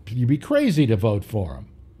 no, you'd be crazy to vote for him.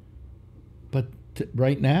 But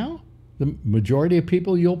right now, the majority of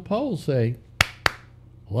people you'll poll say,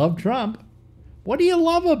 love Trump. What do you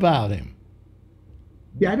love about him?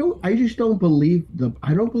 Yeah, I just don't believe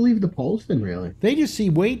the polls then, really. They just see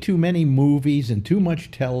way too many movies and too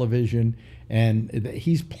much television, and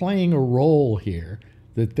he's playing a role here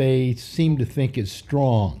that they seem to think is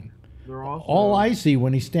strong. All I see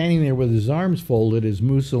when he's standing there with his arms folded is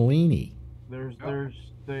Mussolini.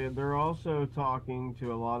 They're also talking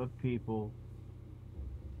to a lot of people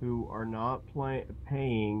who are not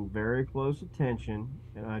paying very close attention,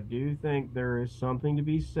 and I do think there is something to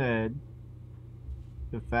be said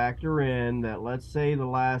to factor in that, let's say, the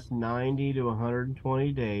last 90 to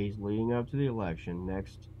 120 days leading up to the election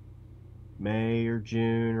next May or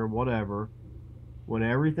June or whatever, when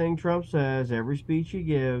everything Trump says, every speech he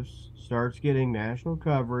gives starts getting national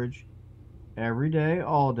coverage every day,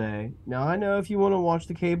 all day. Now, I know if you want to watch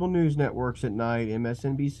the cable news networks at night,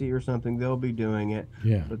 MSNBC or something, they'll be doing it.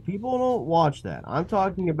 Yeah. But people don't watch that. I'm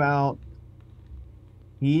talking about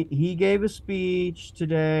he gave a speech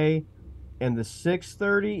today, and the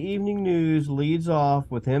 6:30 evening news leads off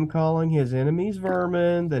with him calling his enemies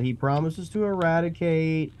vermin that he promises to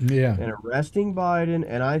eradicate, and arresting Biden.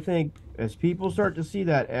 And I think as people start to see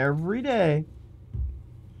that every day,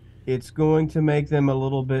 it's going to make them a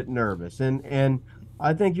little bit nervous. And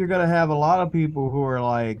I think you're going to have a lot of people who are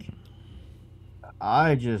like,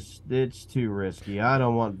 it's too risky. I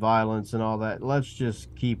don't want violence and all that. Let's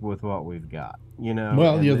just keep with what we've got, you know.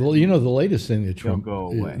 Well, the latest thing that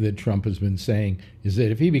Trump has been saying is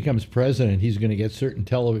that if he becomes president, he's going to get certain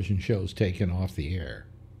television shows taken off the air.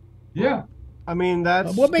 Yeah. I mean,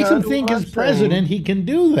 that's what makes him think as president he can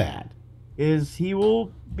do that. Is he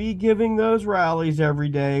will be giving those rallies every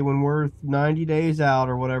day when we're 90 days out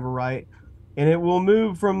or whatever, right? And it will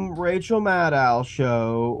move from Rachel Maddow's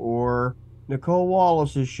show or Nicole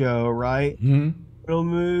Wallace's show, right? Mm-hmm. It'll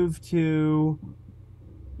move to,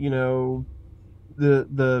 you know,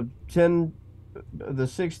 the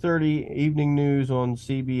 6:30 evening news on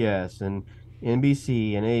CBS and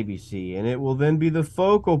NBC and ABC, and it will then be the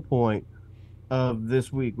focal point of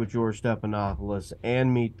This Week with George Stephanopoulos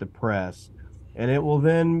and Meet the Press. And it will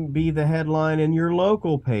then be the headline in your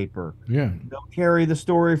local paper. Yeah. They'll carry the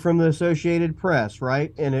story from the Associated Press,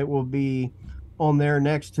 right? And it will be on there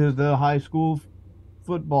next to the high school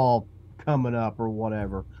football coming up or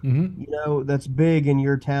whatever. Mm-hmm. You know, that's big in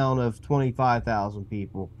your town of 25,000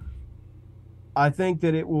 people. I think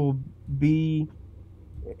that it will be,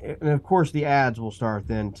 and of course the ads will start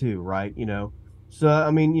then too, right? You know, so,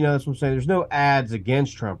 I mean, you know, that's what I'm saying. There's no ads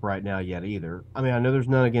against Trump right now yet either. I mean, I know there's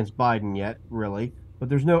none against Biden yet, really, but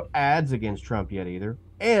there's no ads against Trump yet either,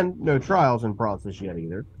 and no trials in process yet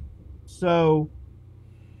either. So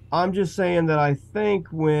I'm just saying that I think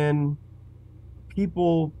when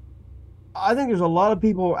I think there's a lot of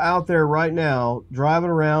people out there right now driving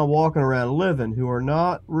around, walking around, living who are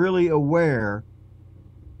not really aware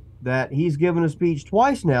that he's given a speech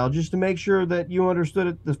twice now just to make sure that you understood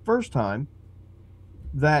it the first time,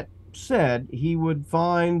 that said he would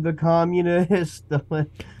find the communists, the by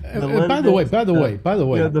the way,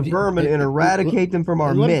 you know, the vermin, and eradicate them from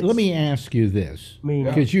our midst. Let me ask you this,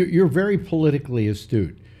 because you're very politically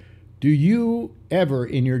astute. Do you ever,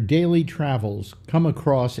 in your daily travels, come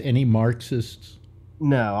across any Marxists?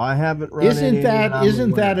 No, I haven't run Isn't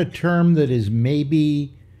that a term that is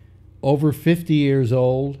maybe over 50 years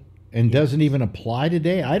old and doesn't even apply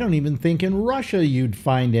today? I don't even think in Russia you'd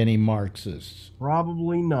find any Marxists.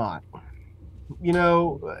 Probably not. You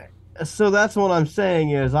know, so that's what I'm saying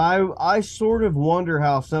is I sort of wonder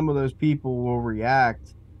how some of those people will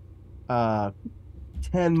react 10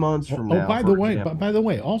 months from now. By the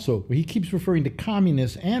way, also, he keeps referring to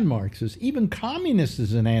communists and Marxists. Even communist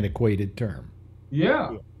is an antiquated term.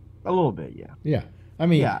 Yeah. A little bit, yeah. Yeah. I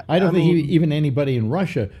mean, I don't think even anybody in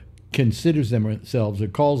Russia considers themselves or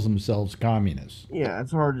calls themselves communists. Yeah,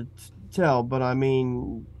 it's hard to tell, but I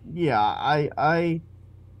mean, yeah, I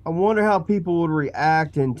wonder how people would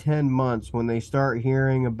react in 10 months when they start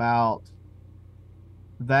hearing about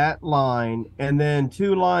that line, and then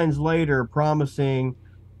 2 lines later promising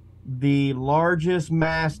the largest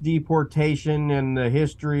mass deportation in the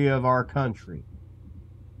history of our country.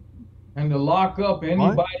 And to lock up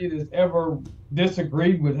anybody that's ever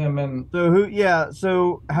disagreed with him. And so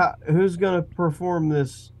who's going to perform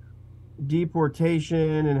this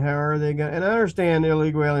deportation, and how are they going? And I understand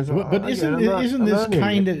illegal aliens, but isn't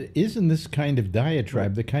this kind of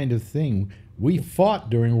diatribe the kind of thing we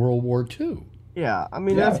fought during World War II? Yeah, I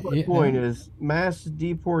mean, that's my point, is mass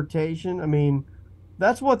deportation. I mean,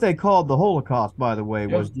 that's what they called the Holocaust, by the way,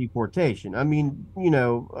 was deportation. I mean, you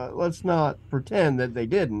know, let's not pretend that they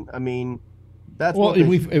didn't. I mean, that's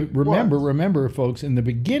remember, folks, in the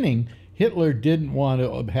beginning, Hitler didn't want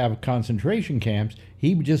to have concentration camps.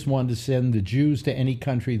 He just wanted to send the Jews to any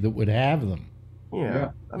country that would have them.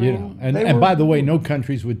 Yeah. I mean, and by the way, no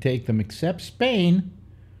countries would take them except Spain.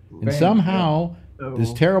 And somehow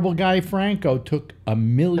this terrible guy Franco took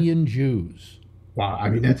 1 million Jews. Wow, I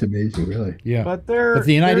mean, that's amazing, really. Yeah. But the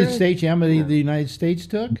United States, how many the United States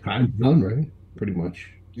took? None, right? Pretty much.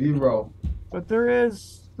 0. But there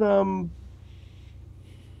is some,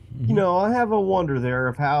 you know, I have a wonder there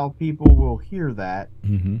of how people will hear that.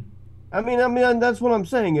 Mm-hmm. I mean, that's what I'm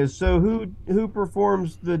saying is, so who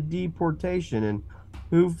performs the deportation, and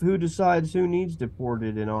who decides who needs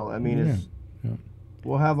deported and all? I mean,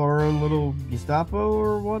 we'll have our own little Gestapo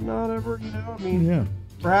or whatnot ever, you know? I mean,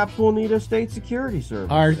 perhaps we'll need a state security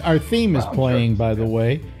service. Our theme is playing, by the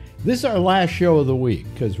way. This is our last show of the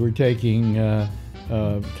week because we're taking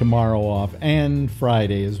tomorrow off and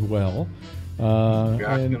Friday as well. Jack's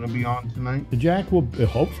going to be on tonight? Jack will,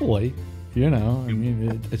 hopefully. You know, I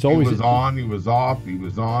mean, it's always he was on, he was off, he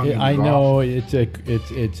was on. Yeah, he was I know off. it's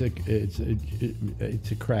a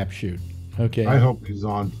crapshoot. Okay. I hope he's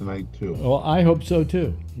on tonight too. Well, I hope so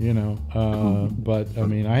too. You know, but I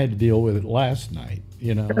mean, I had to deal with it last night.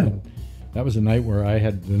 You know, and that was a night where I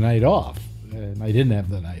had the night off, and I didn't have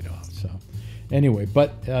the night off. So, anyway,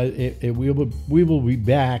 but we will be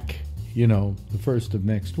back you know, the first of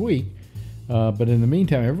next week. But in the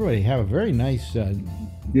meantime, everybody have a very nice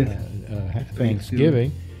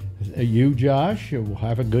Thanksgiving. You, Josh, will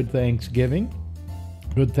have a good Thanksgiving.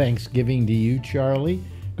 Good Thanksgiving to you, Charlie.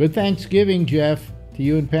 Good Thanksgiving, Jeff, to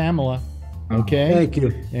you and Pamela. Okay. Thank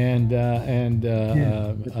you. And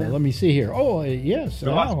let me see here. Oh, yes,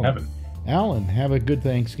 Alan. Alan, have a good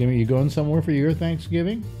Thanksgiving. You going somewhere for your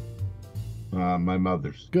Thanksgiving? My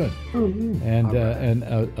mother's. Good. Oh, yeah. And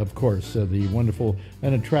of course, the wonderful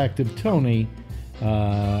and attractive Tony.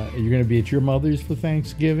 You're going to be at your mother's for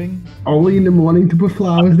Thanksgiving? Only in the morning to put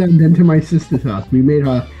flowers down, then to my sister's house. We made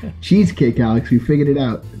her cheesecake, Alex. We figured it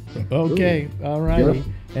out. Okay. All righty. Yep.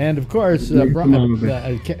 And of course, Brian.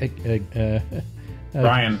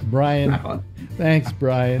 Brian. Thanks,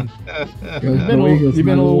 Brian. You've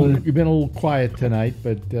been a little quiet tonight,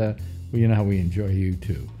 but you know how we enjoy you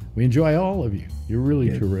too. We enjoy all of you. You're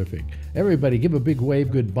really terrific. Everybody, give a big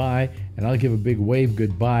wave goodbye, and I'll give a big wave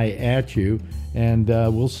goodbye at you. And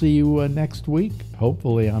we'll see you next week,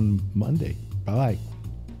 hopefully on Monday. Bye.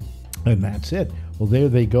 And that's it. Well, there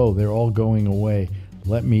they go. They're all going away.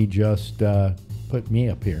 Let me just put me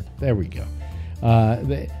up here. There we go.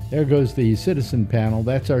 There goes the citizen panel.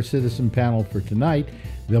 That's our citizen panel for tonight.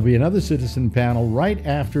 There'll be another citizen panel right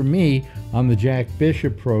after me on the Jack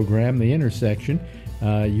Bishop program, The Intersection.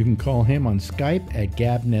 You can call him on Skype at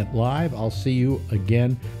GabNet Live. I'll see you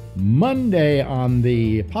again Monday on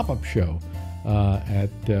the pop-up show at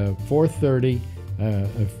 4:30,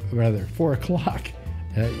 rather 4 o'clock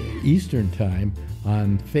Eastern Time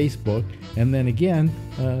on Facebook, and then again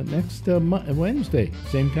next Wednesday,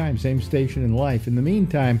 same time, same station in life. In the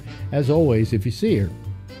meantime, as always, if you see her,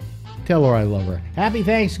 tell her I love her. Happy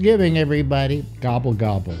Thanksgiving, everybody. Gobble,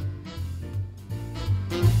 gobble.